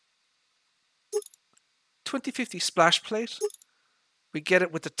 2050 splash plate. We get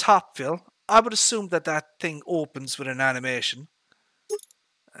it with the top fill. I would assume that that thing opens with an animation.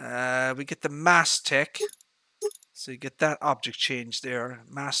 We get the mass tech. So you get that object change there.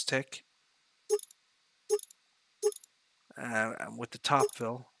 Mass tech. And with the top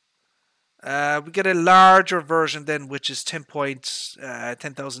fill. We get a larger version then, which is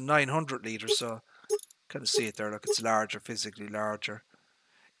 10,900 liters. So kind of see it there. Look, it's larger, physically larger.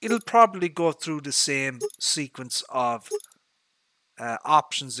 It'll probably go through the same sequence of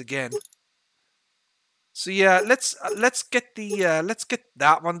options again. So yeah, let's get the let's get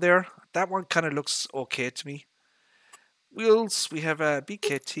that one there. That one kind of looks okay to me. Wheels, we have a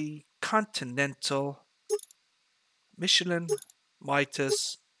BKT, Continental, Michelin,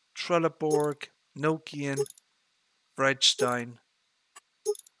 Mitas, Trelleborg, Nokian, Vredstein.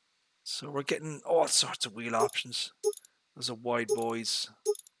 So we're getting all sorts of wheel options. Those are wide boys,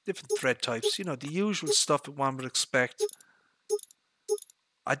 different thread types. You know, the usual stuff that one would expect.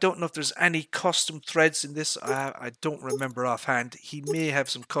 I don't know if there's any custom threads in this. I don't remember offhand. He may have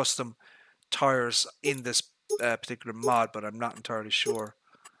some custom tires in this particular mod, but I'm not entirely sure.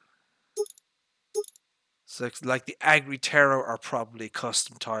 So like the Agri Terra are probably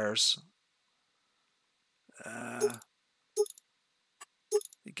custom tires.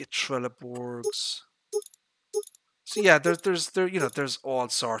 You get Trelleborgs. So yeah, there's all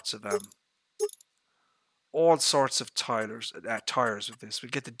sorts of tires with this. We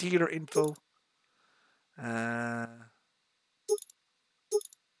get the dealer info.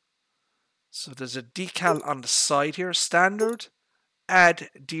 So there's a decal on the side here, standard. Add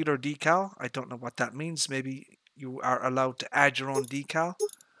dealer decal. I don't know what that means. Maybe you are allowed to add your own decal.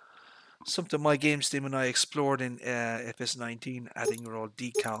 Something my games team and I explored in FS19, adding your own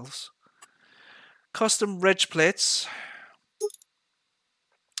decals. Custom reg plates.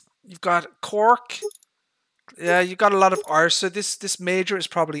 You've got cork. Yeah, you got a lot of Irish. So this major is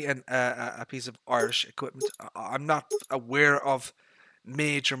probably a piece of Irish equipment. I'm not aware of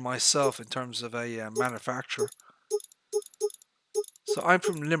major myself in terms of a manufacturer. So I'm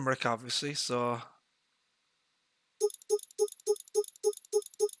from Limerick, obviously. So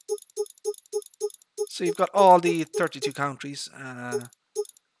you've got all the 32 countries.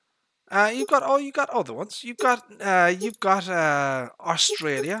 You got other ones. You've got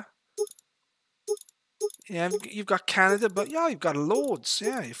Australia. Yeah, you've got Canada, but yeah, you've got loads.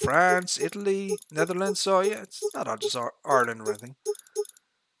 Yeah, France, Italy, Netherlands. So yeah, it's not all just Ireland or anything.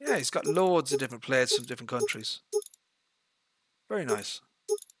 Yeah, he's got loads of different plates from different countries. Very nice.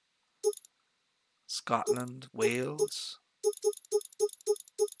 Scotland, Wales.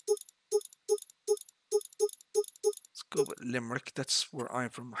 Let's go with Limerick. That's where I'm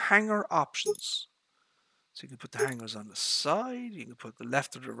from. Hanger options. So you can put the hangers on the side. You can put the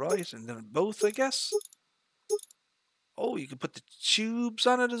left or the right, and then both, I guess. Oh, you can put the tubes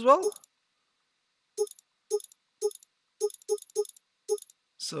on it as well.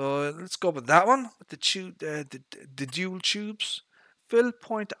 So let's go with that one with the dual tubes. Fill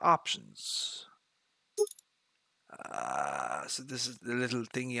point options. So this is the little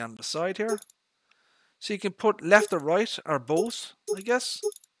thingy on the side here. So you can put left or right or both, I guess.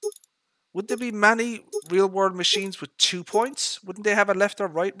 Would there be many real world machines with 2 points? Wouldn't they have a left or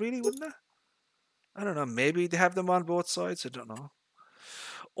right, really? Wouldn't they? I don't know. Maybe they have them on both sides. I don't know.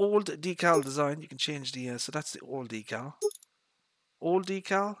 Old decal design. You can change the. So that's the old decal. Old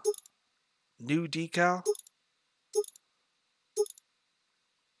decal. New decal.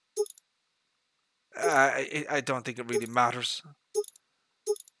 I don't think it really matters.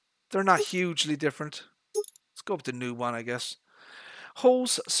 They're not hugely different. Let's go with the new one, I guess.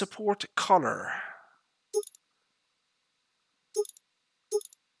 Hose support color.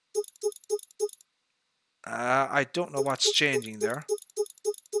 I don't know what's changing there.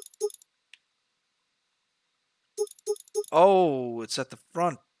 Oh, it's at the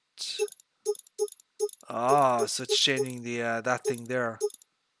front. Ah, so it's changing the that thing there.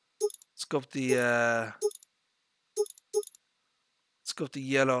 Let's go with the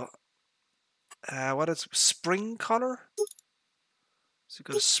yellow. What is spring color? So you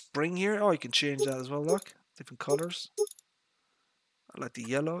got a spring here. Oh, you can change that as well. Look, different colors. I like the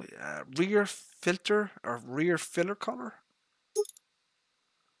yellow. Rear filter or rear filler color.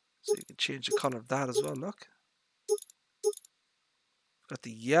 So you can change the color of that as well. Look, got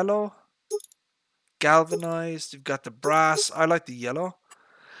the yellow, galvanized. You've got the brass. I like the yellow.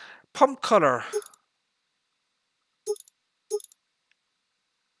 Pump color.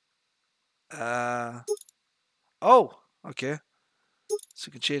 Oh, okay. So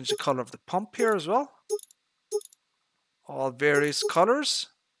you can change the color of the pump here as well. All various colors.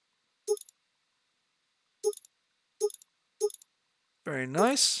 Very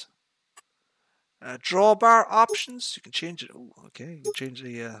nice. Drawbar options. You can change it. Oh, okay. You can change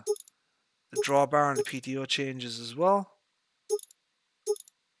the drawbar and the PTO changes as well.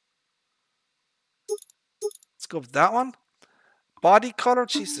 Let's go with that one. Body color.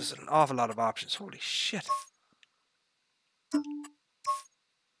 Jeez, there's an awful lot of options. Holy shit. So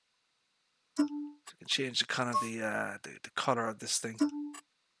you can change the kind of the color of this thing.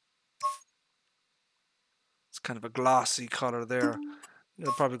 It's kind of a glossy color there.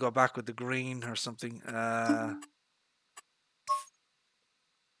 You'll probably go back with the green or something.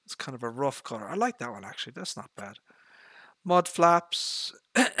 It's kind of a rough color. I like that one actually. That's not bad. Mud flaps.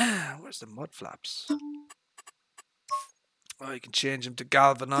 Where's the mud flaps? Oh, you can change them to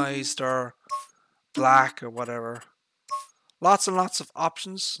galvanized or black or whatever. Lots and lots of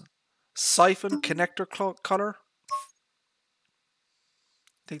options. Siphon connector color.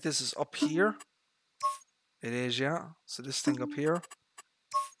 I think this is up here. It is, yeah. So this thing up here.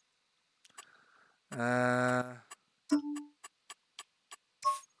 Let's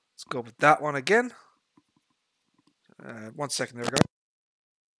go with that one again. 1 second, there we go.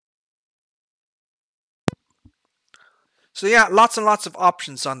 So yeah, lots and lots of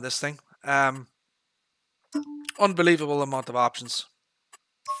options on this thing. Unbelievable amount of options.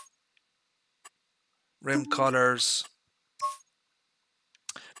 Rim colors.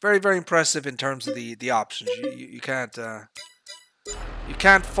 Very, very impressive in terms of the options. You can't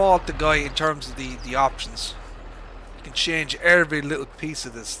fault the guy in terms of the options. You can change every little piece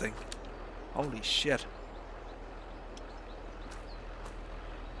of this thing. Holy shit.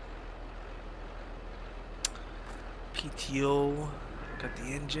 PTO. Got the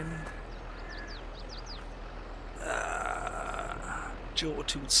engine. Joe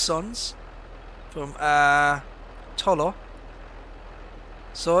O'Toole's sons from Tullow.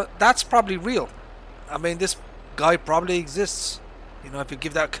 So that's probably real. I mean, this guy probably exists. You know, if you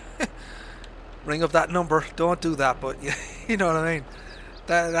give that ring up that number, don't do that. But you know what I mean.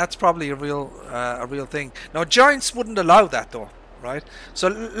 That's probably a real thing. Now, Giants wouldn't allow that though, right? So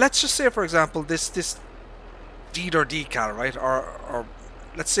let's just say, for example, this dealer decal, right, or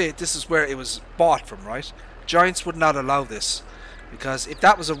let's say this is where it was bought from, right? Giants would not allow this because if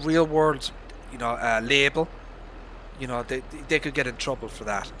that was a real world, you know, label, you know, they could get in trouble for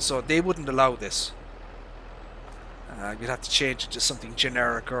that. So they wouldn't allow this. You'd have to change it to something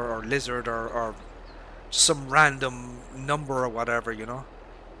generic or lizard or some random number or whatever, you know.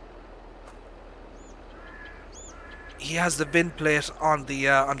 He has the VIN plate on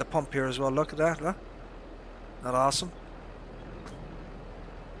the pump here as well. Look at that, huh? Not awesome.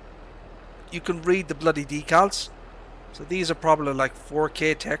 You can read the bloody decals. So these are probably like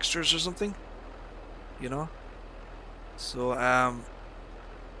 4K textures or something, you know. So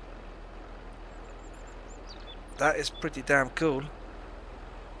that is pretty damn cool.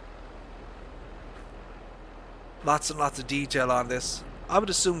 Lots and lots of detail on this. I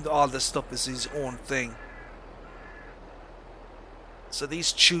would assume that all this stuff is his own thing. So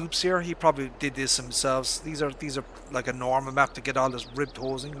these tubes here, he probably did this himself. These are like a normal map to get all this ribbed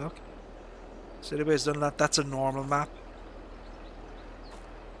hosing. Look, see the way he's done that. That's a normal map.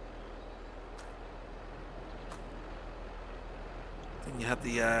 Then you have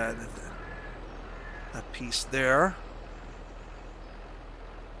that piece there.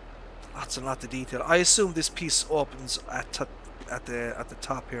 Lots and lots of detail. I assume this piece opens at the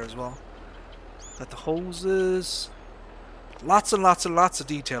top here as well. Got the hoses. Lots and lots and lots of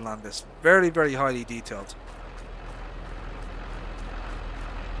detail on this. Very, very highly detailed.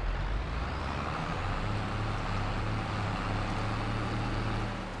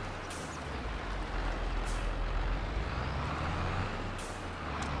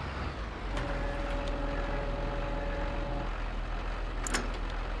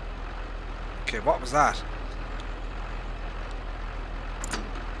 Okay, what was that?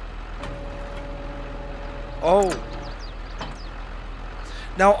 Oh.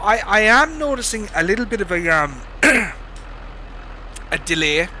 Now I am noticing a little bit of a a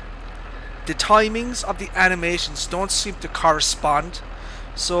delay. The timings of the animations don't seem to correspond.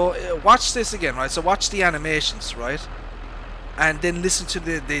 So watch this again, right? So watch the animations, right? And then listen to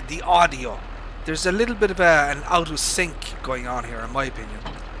the audio. There's a little bit of an out of sync going on here, in my opinion.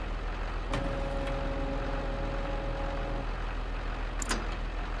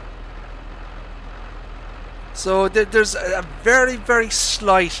 So there's a very, very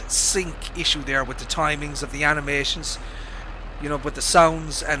slight sync issue there with the timings of the animations, you know, with the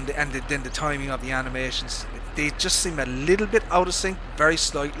sounds and then the timing of the animations. They just seem a little bit out of sync, very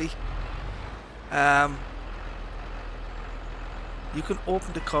slightly. You can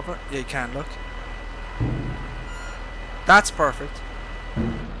open the cover. Yeah, you can, look. That's perfect.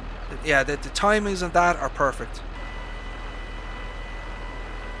 Yeah, the timings on that are perfect.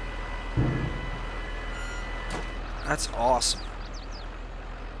 That's awesome.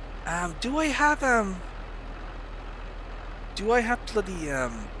 Do I have bloody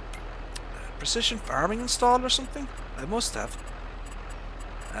precision farming installed or something? I must have.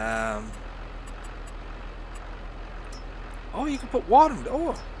 Oh, you can put water in.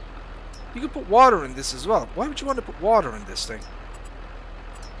 Oh, you can put water in this as well. Why would you want to put water in this thing?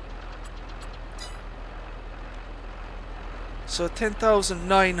 So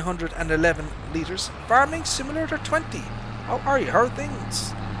 10,911 litres. Farming Simulator 20. How are you? How are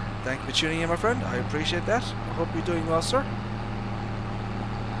things? Thank you for tuning in, my friend. I appreciate that. I hope you're doing well, sir.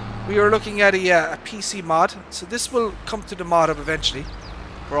 We are looking at a PC mod. So this will come to the mod hub eventually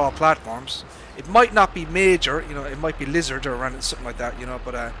for all platforms. It might not be major, you know, it might be Lizard or something like that, you know,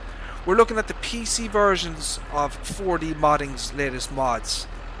 but we're looking at the PC versions of 4D Modding's latest mods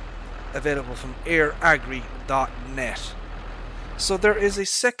available from airagri.net. So there is a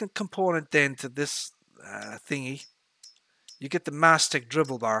second component then to this thingy. You get the Mastec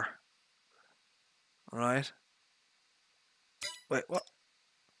dribble bar. Alright. Wait, what?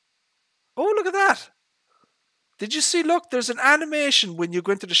 Oh, look at that! Did you see, look, there's an animation when you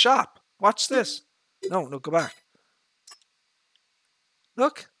go into the shop. Watch this. No, go back.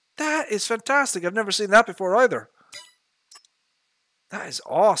 Look, that is fantastic. I've never seen that before either. That is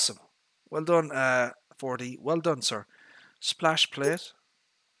awesome. Well done, 4D. Well done, sir. Splash plate.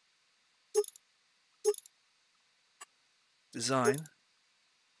 design,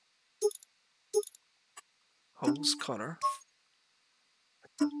 hose color.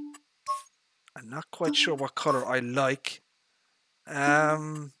 I'm not quite sure what color I like.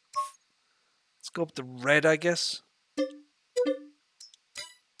 Let's go up to red, I guess.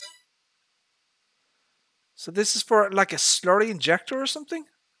 So this is for like a slurry injector or something?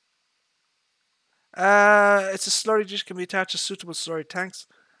 It's a slurry dish can be attached to suitable slurry tanks.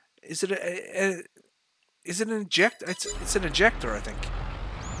 Is it is it an inject? It's an injector, I think,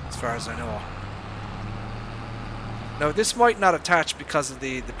 as far as I know. Now this might not attach because of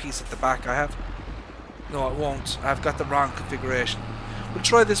the piece at the back I have. No, it won't. I've got the wrong configuration. We'll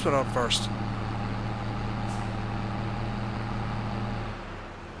try this one out first.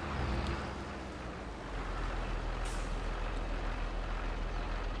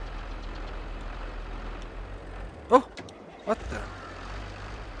 Oh, what the?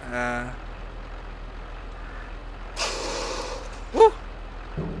 Woo!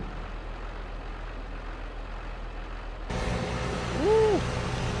 Woo!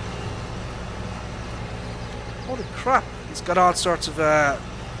 Holy crap! He's got all sorts of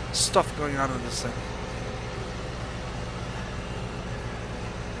stuff going on in this thing.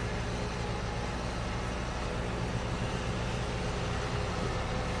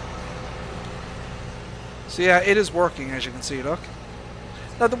 So yeah, it is working, as you can see, look.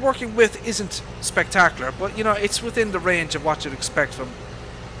 Now the working width isn't spectacular, but you know, it's within the range of what you'd expect from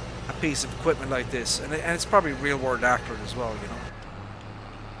a piece of equipment like this, and it's probably real world accurate as well, you know.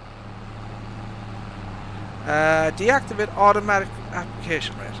 Deactivate automatic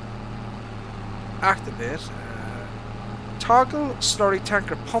application rate. Activate. Toggle slurry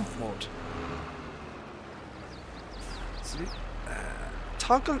tanker pump mode. See?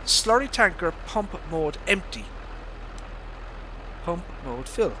 Toggle slurry tanker pump mode empty. Pump mode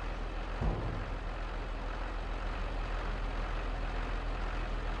fill.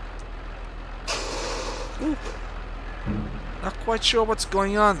 Ooh. Not quite sure what's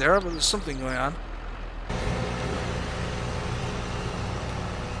going on there, but there's something going on.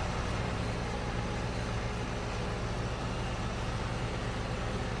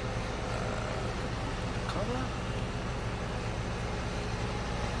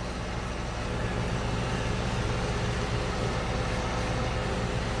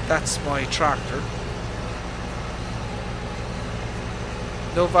 That's my tractor.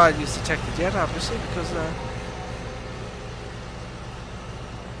 No values detected yet, obviously, because I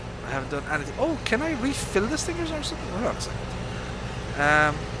haven't done anything. Oh, can I refill this thing or something? Hold on a second.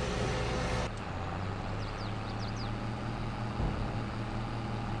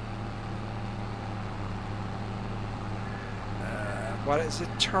 What is it?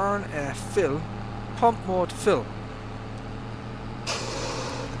 Turn fill. Pump mode fill.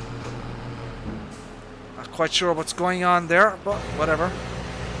 Quite sure what's going on there, but whatever.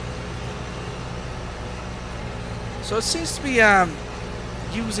 So it seems to be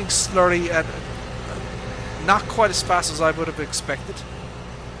using slurry at not quite as fast as I would have expected.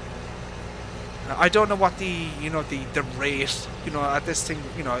 I don't know what the the rate at this thing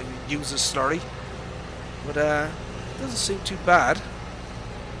uses slurry, but it doesn't seem too bad.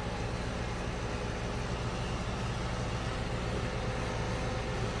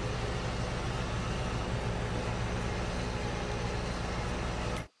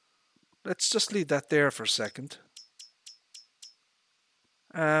 Let's just leave that there for a second.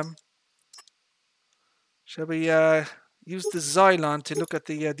 Shall we use the Xylon to look at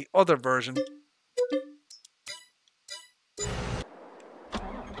the other version?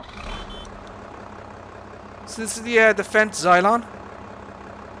 So this is the Fendt Xylon.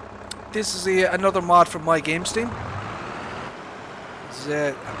 This is another mod from my game Steam. It's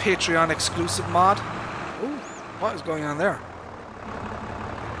a Patreon exclusive mod. Ooh, what is going on there?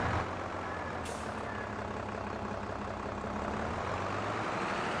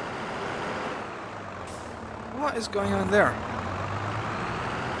 What is going on there?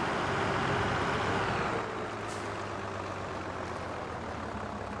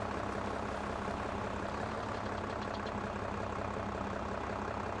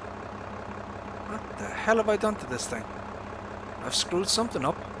 What the hell have I done to this thing? I've screwed something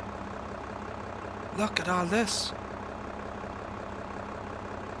up. Look at all this.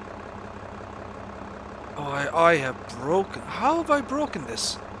 Oh, I have broken. How have I broken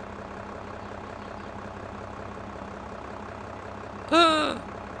this?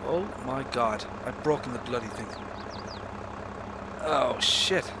 Oh my god, I've broken the bloody thing. Oh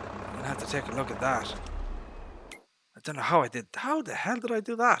shit, I'm gonna have to take a look at that. I don't know how I did. How the hell did I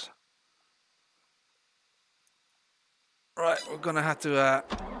do that? Right, we're gonna have to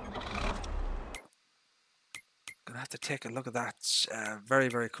Gonna have to take a look at that very,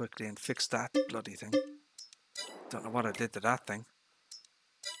 very quickly and fix that bloody thing. Don't know what I did to that thing.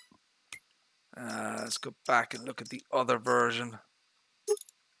 Let's go back and look at the other version.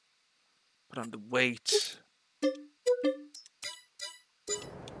 Put on the weight.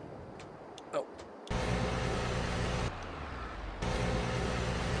 Oh.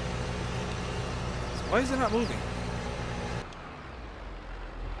 So why is it not moving?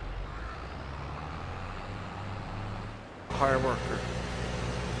 Hire worker.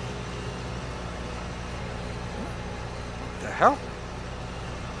 What the hell?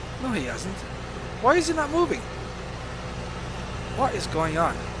 No, he hasn't. Why is he not moving? What is going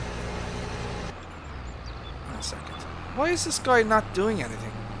on? Wait a second. Why is this guy not doing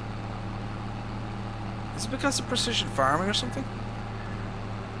anything? Is it because of precision farming or something?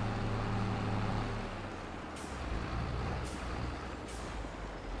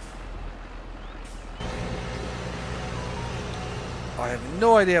 I have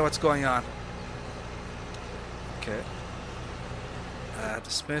no idea what's going on. Okay.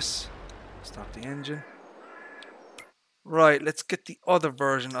 Dismiss. Stop the engine. Right, let's get the other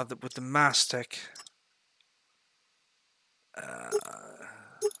version of it with the Mastech.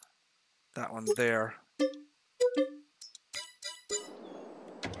 That one there.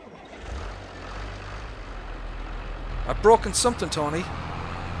 I've broken something, Tony.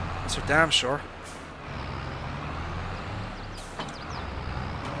 That's for damn sure.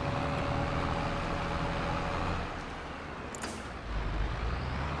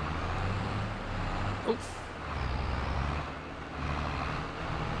 Oh.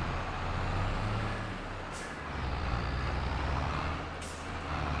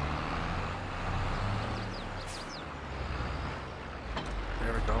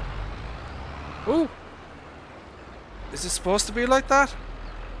 There we go. Ooh! Is it supposed to be like that?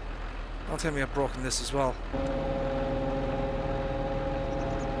 Don't tell me I've broken this as well.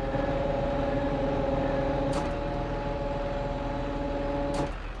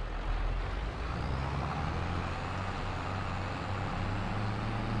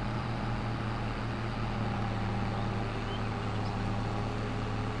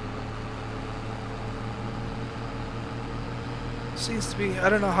 Seems to be, I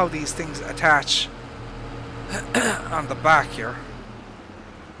don't know how these things attach on the back here.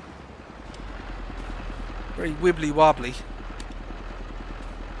 Very wibbly wobbly.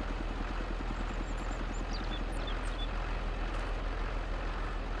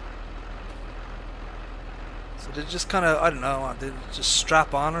 So they just kind of, I don't know, they just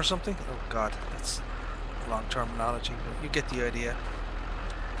strap on or something? Oh god, that's wrong terminology, but you get the idea.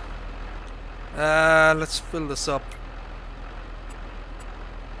 Let's fill this up.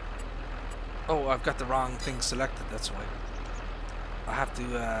 Oh, I've got the wrong thing selected, that's why. I have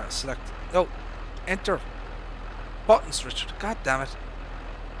to select... Oh! Enter! Buttons, Richard. God damn it.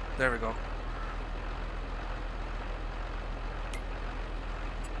 There we go.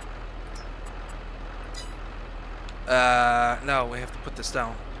 No, we have to put this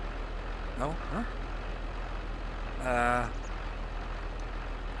down. No? Huh?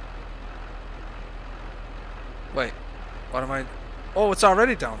 Wait. What am I... Oh, it's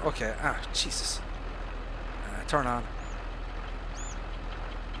already down. Okay. Ah, Jesus. Turn on.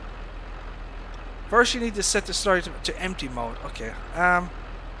 First, you need to set the story to empty mode. Okay.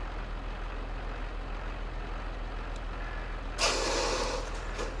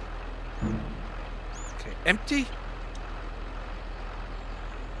 Okay. Empty.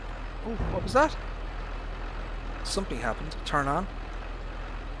 Oh, what was that? Something happened. Turn on.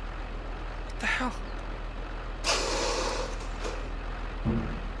 What the hell?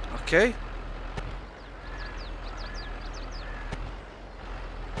 Okay.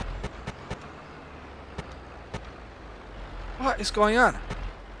 What is going on?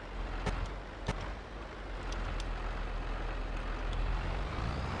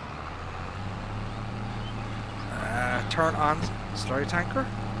 Turn on slurry tanker.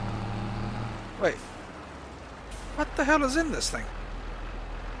 Wait. What the hell is in this thing?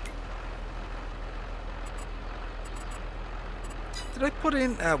 Did I put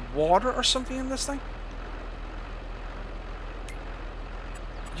in water or something in this thing?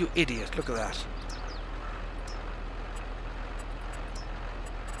 You idiot, look at that.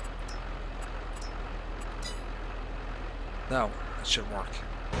 No, that should work.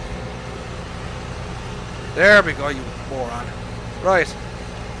 There we go, you moron. Right.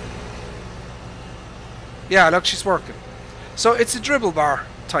 Yeah, look, she's working. So it's a dribble bar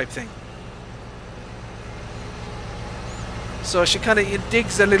type thing. So she kind of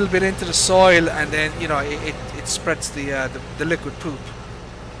digs a little bit into the soil, and then, you know, it spreads the liquid poop.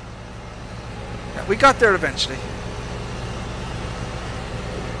 We got there eventually.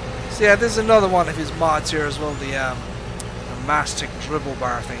 So yeah, this is another one of his mods here as well, the mastic dribble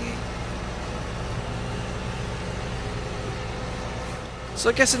bar thingy. So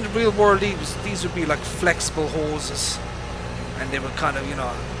I guess in the real world these would be like flexible hoses, and they would kind of, you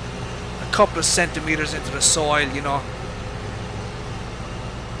know, a couple of centimeters into the soil, you know.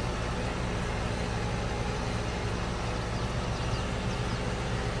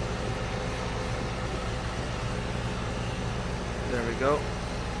 There we go.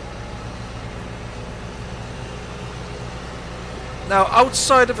 Now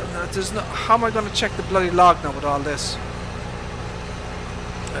outside of it, there's no. How am I going to check the bloody log now with all this?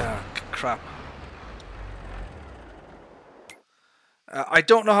 Crap. I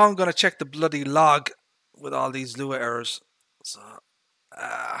don't know how I'm going to check the bloody log with all these Lua errors. So,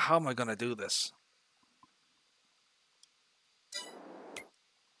 how am I going to do this?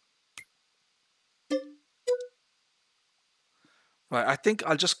 Right, I think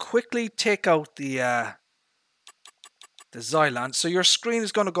I'll just quickly take out the Xylon. So your screen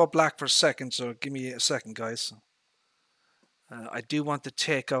is going to go black for a second, so give me a second, guys. I do want to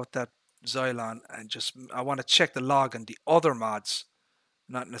take out that Xylon and just, I want to check the log on the other mods,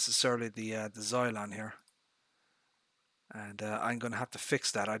 not necessarily the Xylon here. And I'm going to have to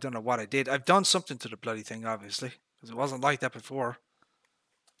fix that. I don't know what I did. I've done something to the bloody thing, obviously, because it wasn't like that before.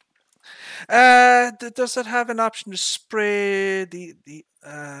 Does it have an option to spray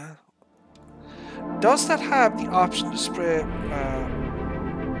does that have the option to spray?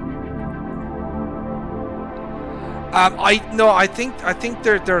 I think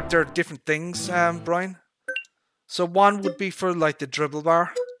they're different things, Brian. So one would be for like the dribble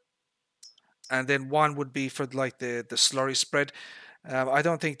bar, and then one would be for like the slurry spread. I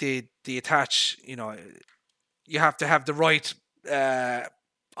don't think they attach. You know, you have to have the right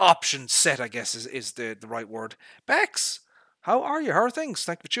option set, I guess is the right word. Bex, how are you? How are things?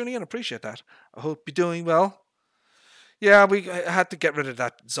 Thank you for tuning in. Appreciate that. I hope you're doing well. Yeah, we had to get rid of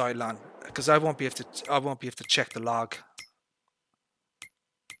that Xylon because I won't be able to check the log.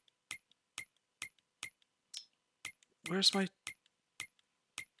 Where's my?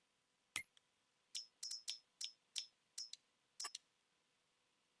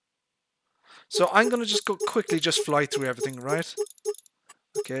 So I'm gonna just go quickly, just fly through everything, right?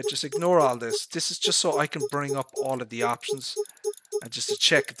 Okay, just ignore all this. This is just so I can bring up all of the options and just to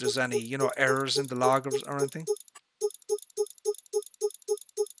check if there's any, you know, errors in the log or anything.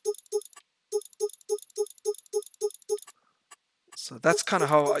 So that's kind of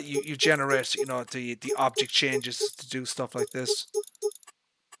how you generate, you know, the object changes to do stuff like this.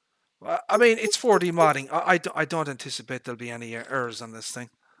 I mean, it's 4D modding. I don't anticipate there'll be any errors on this thing.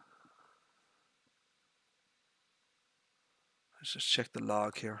 Let's just check the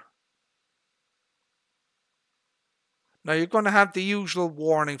log here. Now you're going to have the usual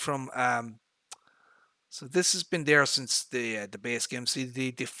warning from. So this has been there since the base game. See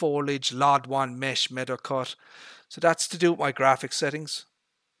the foliage, LOD1 mesh meadow cut. So that's to do with my graphics settings.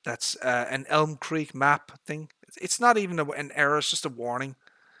 That's an Elm Creek map thing. It's not even an error. It's just a warning.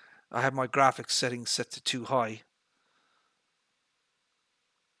 I have my graphics settings set to too high.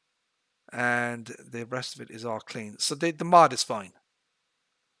 And the rest of it is all clean. So the mod is fine.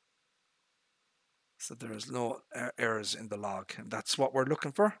 So there is no errors in the log, and that's what we're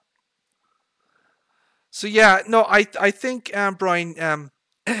looking for. So yeah, no, I think Brian,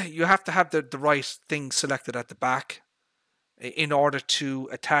 you have to have the right thing selected at the back in order to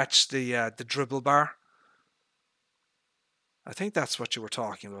attach the dribble bar. I think that's what you were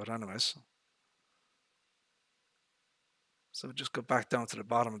talking about, anyways. So just go back down to the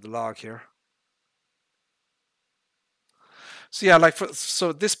bottom of the log here. So yeah, like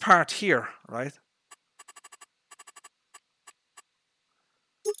so this part here, right?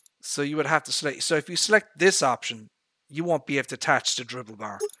 So you would have to select. So if you select this option, you won't be able to attach the dribble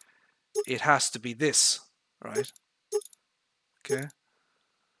bar. It has to be this, right? Okay.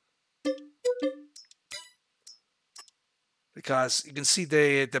 Because you can see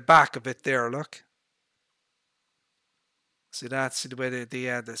the back of it there. Look. See that? See the way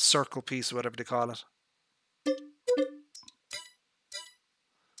the circle piece or whatever they call it.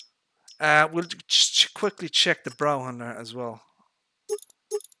 We'll just quickly check the brow on there as well.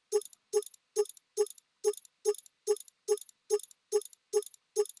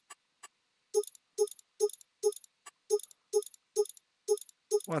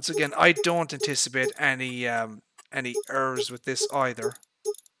 Once again, I don't anticipate any errors with this either.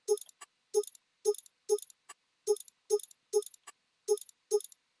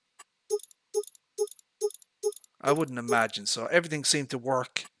 I wouldn't imagine so. Everything seemed to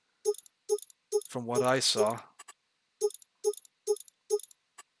work from what I saw.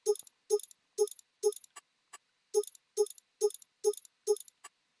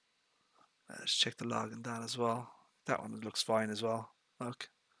 Let's check the log in that as well. That one looks fine as well. Look.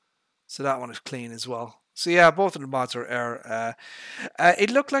 So that one is clean as well. So yeah, both of the mods are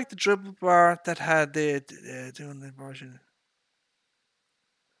it looked like the dribble bar that had the doing the version.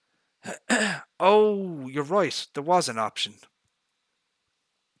 Oh, you're right. There was an option.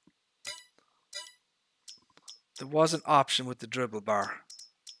 There was an option with the dribble bar.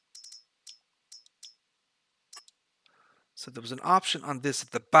 So there was an option on this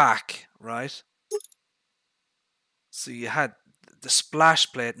at the back, right? So you had the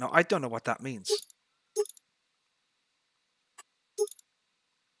splash plate. Now, I don't know what that means.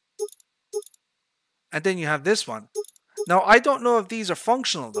 And then you have this one. Now, I don't know if these are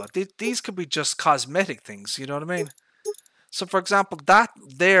functional, though. These could be just cosmetic things, you know what I mean? So, for example, that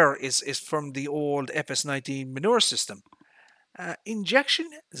there is from the old FS19 manure system. Injection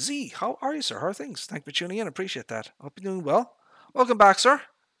Z. How are you, sir? How are things? Thank you for tuning in. Appreciate that. Hope you're doing well. Welcome back, sir.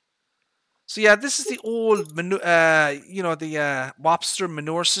 So yeah, this is the old manure, you know, the Wobster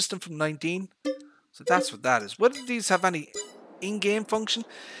manure system from 19. So that's what that is. Whether these have any in-game function,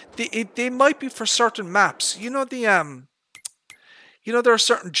 they might be for certain maps. You know you know there are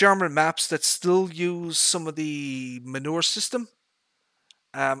certain German maps that still use some of the manure system.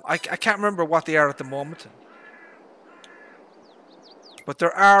 I can't remember what they are at the moment. But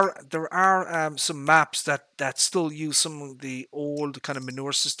there are some maps that still use some of the old kind of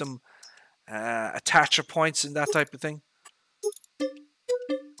manure system attacher points and that type of thing.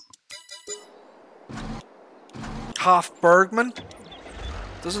 Hofbergman.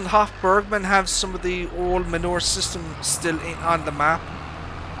 Doesn't Hofbergman have some of the old manure system still on the map?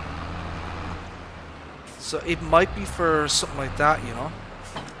 So it might be for something like that, you know.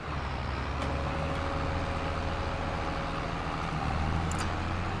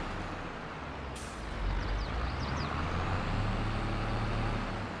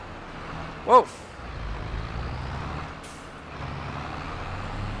 Whoa.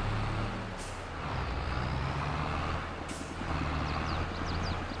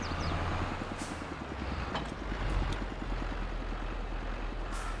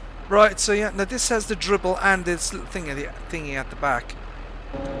 Right, so yeah, now this has the dribble and this little thingy at the back.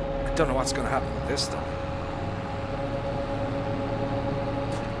 I don't know what's going to happen with this though.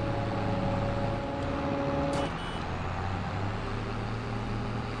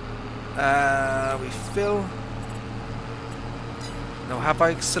 We fill. Now, have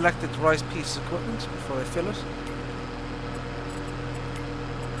I selected the right piece of equipment before I fill it?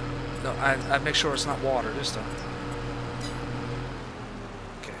 No, I make sure it's not water this time.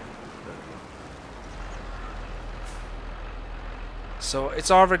 Okay. So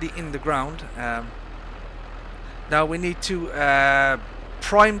it's already in the ground. Now we need to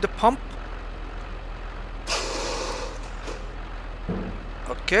prime the pump.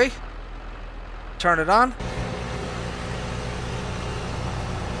 Okay. Turn it on.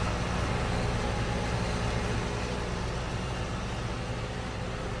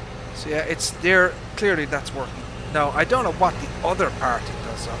 So yeah, it's there. Clearly that's working. Now, I don't know what the other part it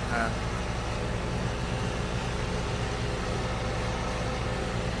does.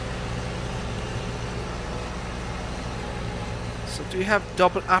 So do you have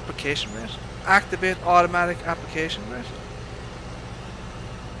double application rate? Activate automatic application rate?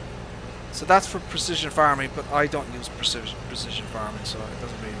 So that's for precision farming, but I don't use precision farming, so it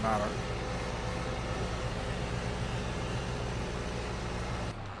doesn't really matter.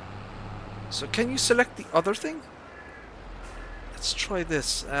 So can you select the other thing? Let's try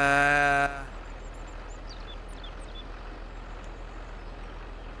this. What's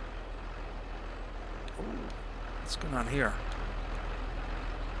going on here?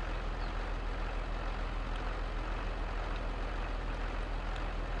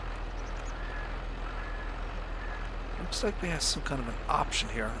 Looks like we have some kind of an option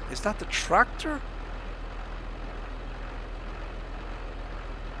here. Is that the tractor?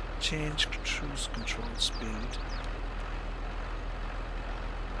 Change cruise control speed.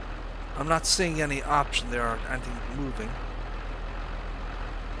 I'm not seeing any option there or anything moving.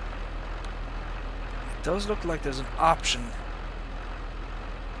 It does look like there's an option.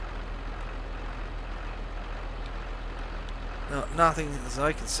 No, nothing as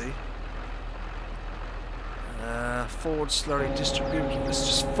I can see. Forward slurry distribution. Let's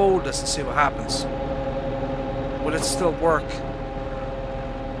just fold this and see what happens. Will it still work?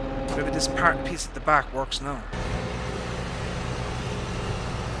 Maybe this piece at the back works now.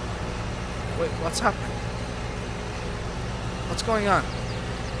 Wait, what's happening? What's going on?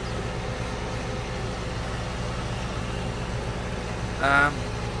 Um,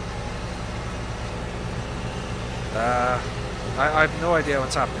 I have no idea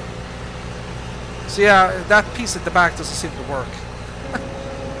what's happening. So yeah, that piece at the back doesn't seem to work.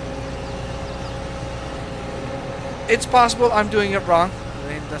 It's possible I'm doing it wrong. I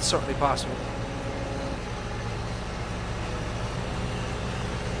mean, that's certainly possible.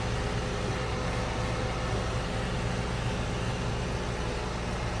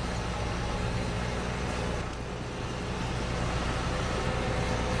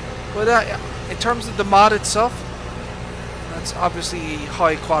 But in terms of the mod itself, that's obviously a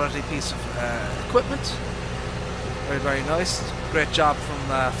high quality piece of equipment. Very, very nice. Great job from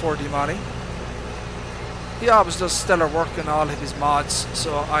 4D Modding. He always does stellar work in all of his mods,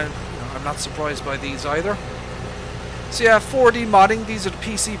 so I'm not surprised by these either. So yeah, 4D modding, these are the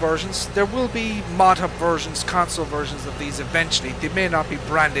PC versions. There will be mod hub versions, console versions of these eventually. They may not be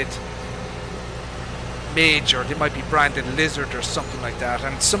branded Major, they might be branded Lizard or something like that,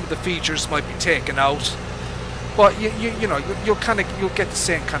 and some of the features might be taken out. But you'll get the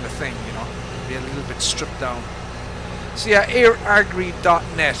same kind of thing, you know, be a little bit stripped down. So yeah,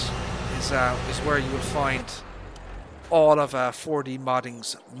 airagri.net is where you will find all of 4D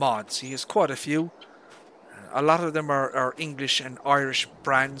Modding's mods. He has quite a few. A lot of them are English and Irish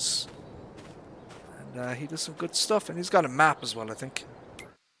brands, and he does some good stuff. And he's got a map as well, I think.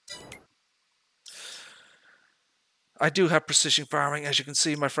 I do have precision farming, as you can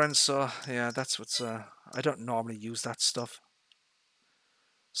see, my friends. So yeah, that's what's. I don't normally use that stuff.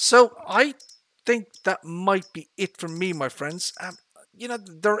 So I think that might be it for me, my friends. You know,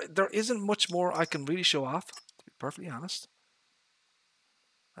 there isn't much more I can really show off, to be perfectly honest.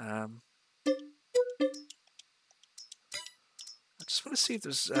 I just want to see if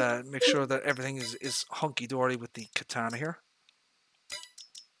there's make sure that everything is hunky dory with the katana here.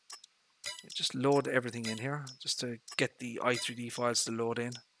 Just load everything in here just to get the i3D files to load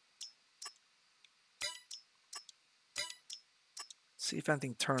in. See if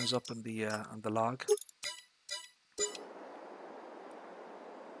anything turns up on the log.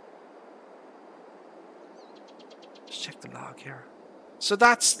 Let's check the log here. So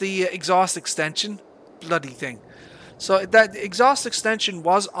that's the exhaust extension. Bloody thing. So that exhaust extension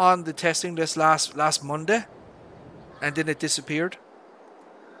was on the testing list last Monday, and then it disappeared.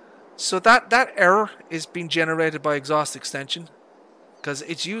 So that error is being generated by exhaust extension because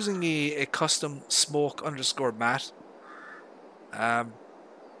it's using a custom smoke underscore mat.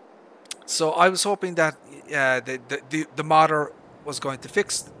 So I was hoping that the modder was going to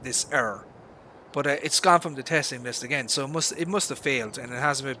fix this error, but it's gone from the testing list again. So it must have failed, and it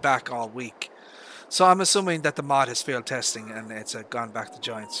hasn't been back all week. So I'm assuming that the mod has failed testing and it's gone back to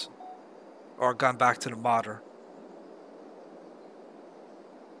Giants, or gone back to the modder.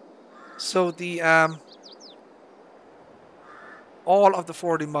 So the all of the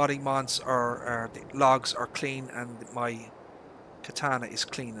 4D modding mods the logs are clean, and my katana is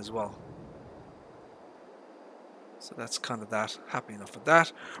clean as well. So that's kind of that. Happy enough with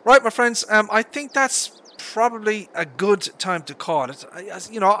that. Right, my friends. I think that's probably a good time to call it.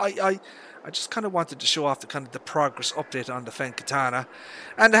 I just kind of wanted to show off the progress update on the Fendt Katana,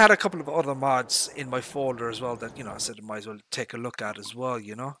 and I had a couple of other mods in my folder as well that I said I might as well take a look at as well.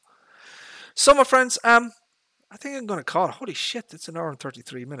 So my friends, I think I'm going to call it. Holy shit! It's an hour and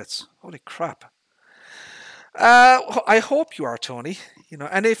 33 minutes. Holy crap! I hope you are, Tony.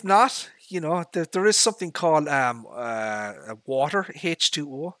 And if not, there is something called water,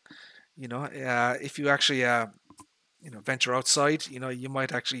 H2O. If you actually venture outside, you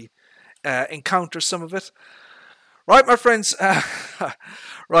might actually encounter some of it. Right, my friends.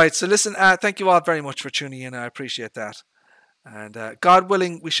 Right. So listen. Thank you all very much for tuning in. I appreciate that. And God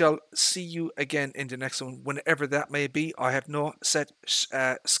willing, we shall see you again in the next one, whenever that may be. I have no set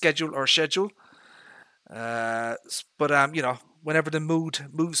schedule or schedule. But whenever the mood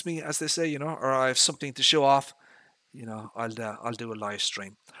moves me, as they say, or I have something to show off, I'll do a live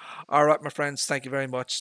stream. All right, my friends, thank you very much.